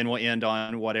 Then we'll end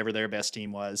on whatever their best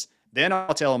team was. Then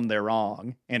I'll tell them they're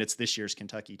wrong. And it's this year's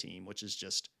Kentucky team, which is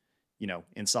just,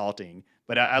 insulting.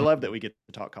 But I love that we get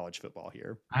to talk college football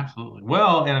here. Absolutely.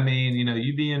 Well, and I mean,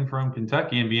 you being from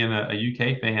Kentucky and being a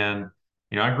UK fan,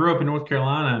 I grew up in North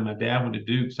Carolina and my dad went to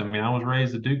Duke. So I mean, I was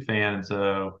raised a Duke fan. And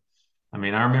so I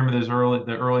mean, I remember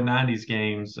the early '90s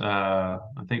games. I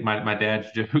think my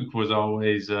dad's joke was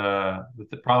always the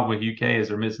problem with UK is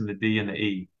they're missing the D and the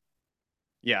E.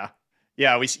 Yeah.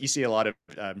 Yeah, you see a lot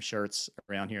of shirts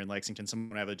around here in Lexington. Someone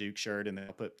will have a Duke shirt and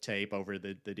they'll put tape over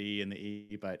the D and the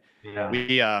E. But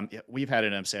Yeah. we've had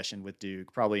an obsession with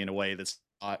Duke, probably in a way that's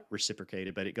not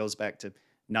reciprocated. But it goes back to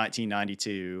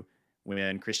 1992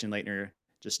 when Christian Laettner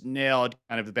just nailed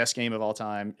kind of the best game of all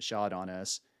time shot on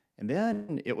us. And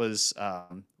then it was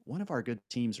one of our good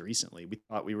teams recently. We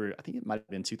thought I think it might have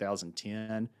been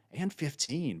 2010 and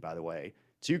 15, by the way.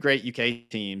 Two great UK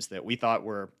teams that we thought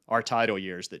were our title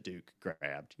years that Duke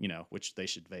grabbed, which they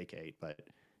should vacate, but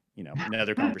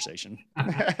another conversation.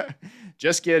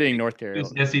 Just kidding, North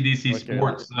This Carolina. SEDC North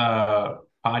Carolina. Sports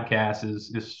podcast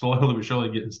is slowly but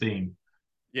surely getting steam.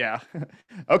 Yeah.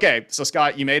 Okay, so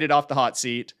Scott, you made it off the hot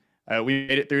seat. We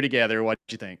made it through together. What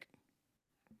did you think?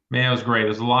 Man, it was great. It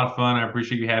was a lot of fun. I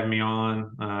appreciate you having me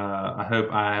on. I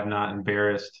hope I have not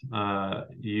embarrassed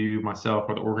you, myself,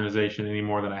 or the organization any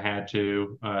more than I had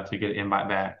to get an invite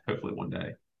back, hopefully one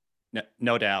day.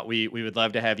 No doubt. We would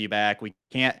love to have you back. We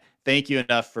can't thank you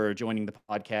enough for joining the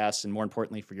podcast and more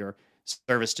importantly for your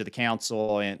service to the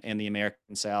council and the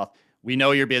American South. We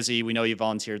know you're busy. We know you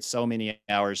volunteered so many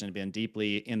hours and have been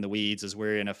deeply in the weeds as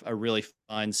we're in a really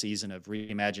fun season of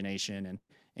reimagination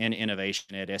and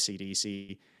innovation at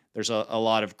SEDC. There's a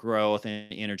lot of growth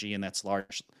and energy, and that's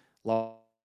large.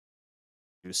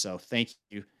 So thank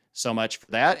you so much for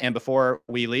that. And before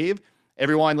we leave,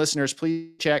 everyone, listeners,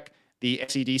 please check the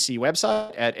SEDC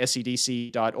website at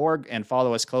sedc.org and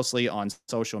follow us closely on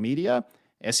social media.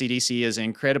 SEDC is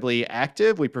incredibly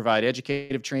active. We provide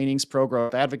educative trainings,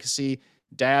 pro-growth advocacy,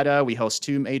 data. We host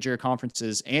 2 major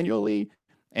conferences annually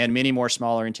and many more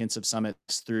smaller intensive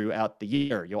summits throughout the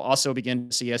year. You'll also begin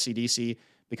to see SEDC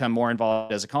become more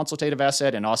involved as a consultative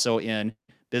asset and also in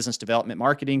business development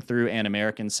marketing through an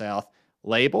American South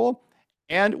label.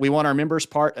 And we want our members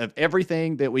part of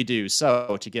everything that we do.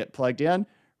 So to get plugged in,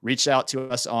 reach out to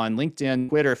us on LinkedIn,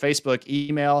 Twitter, Facebook,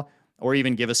 email, or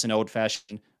even give us an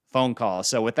old-fashioned phone call.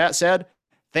 So with that said,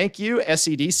 Thank you,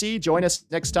 SEDC. Join us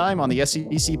next time on the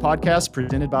SEDC Podcast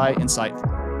presented by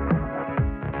Insyteful.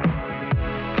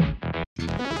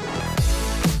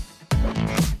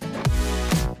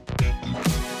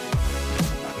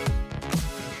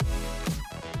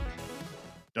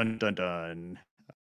 Dun, dun, dun.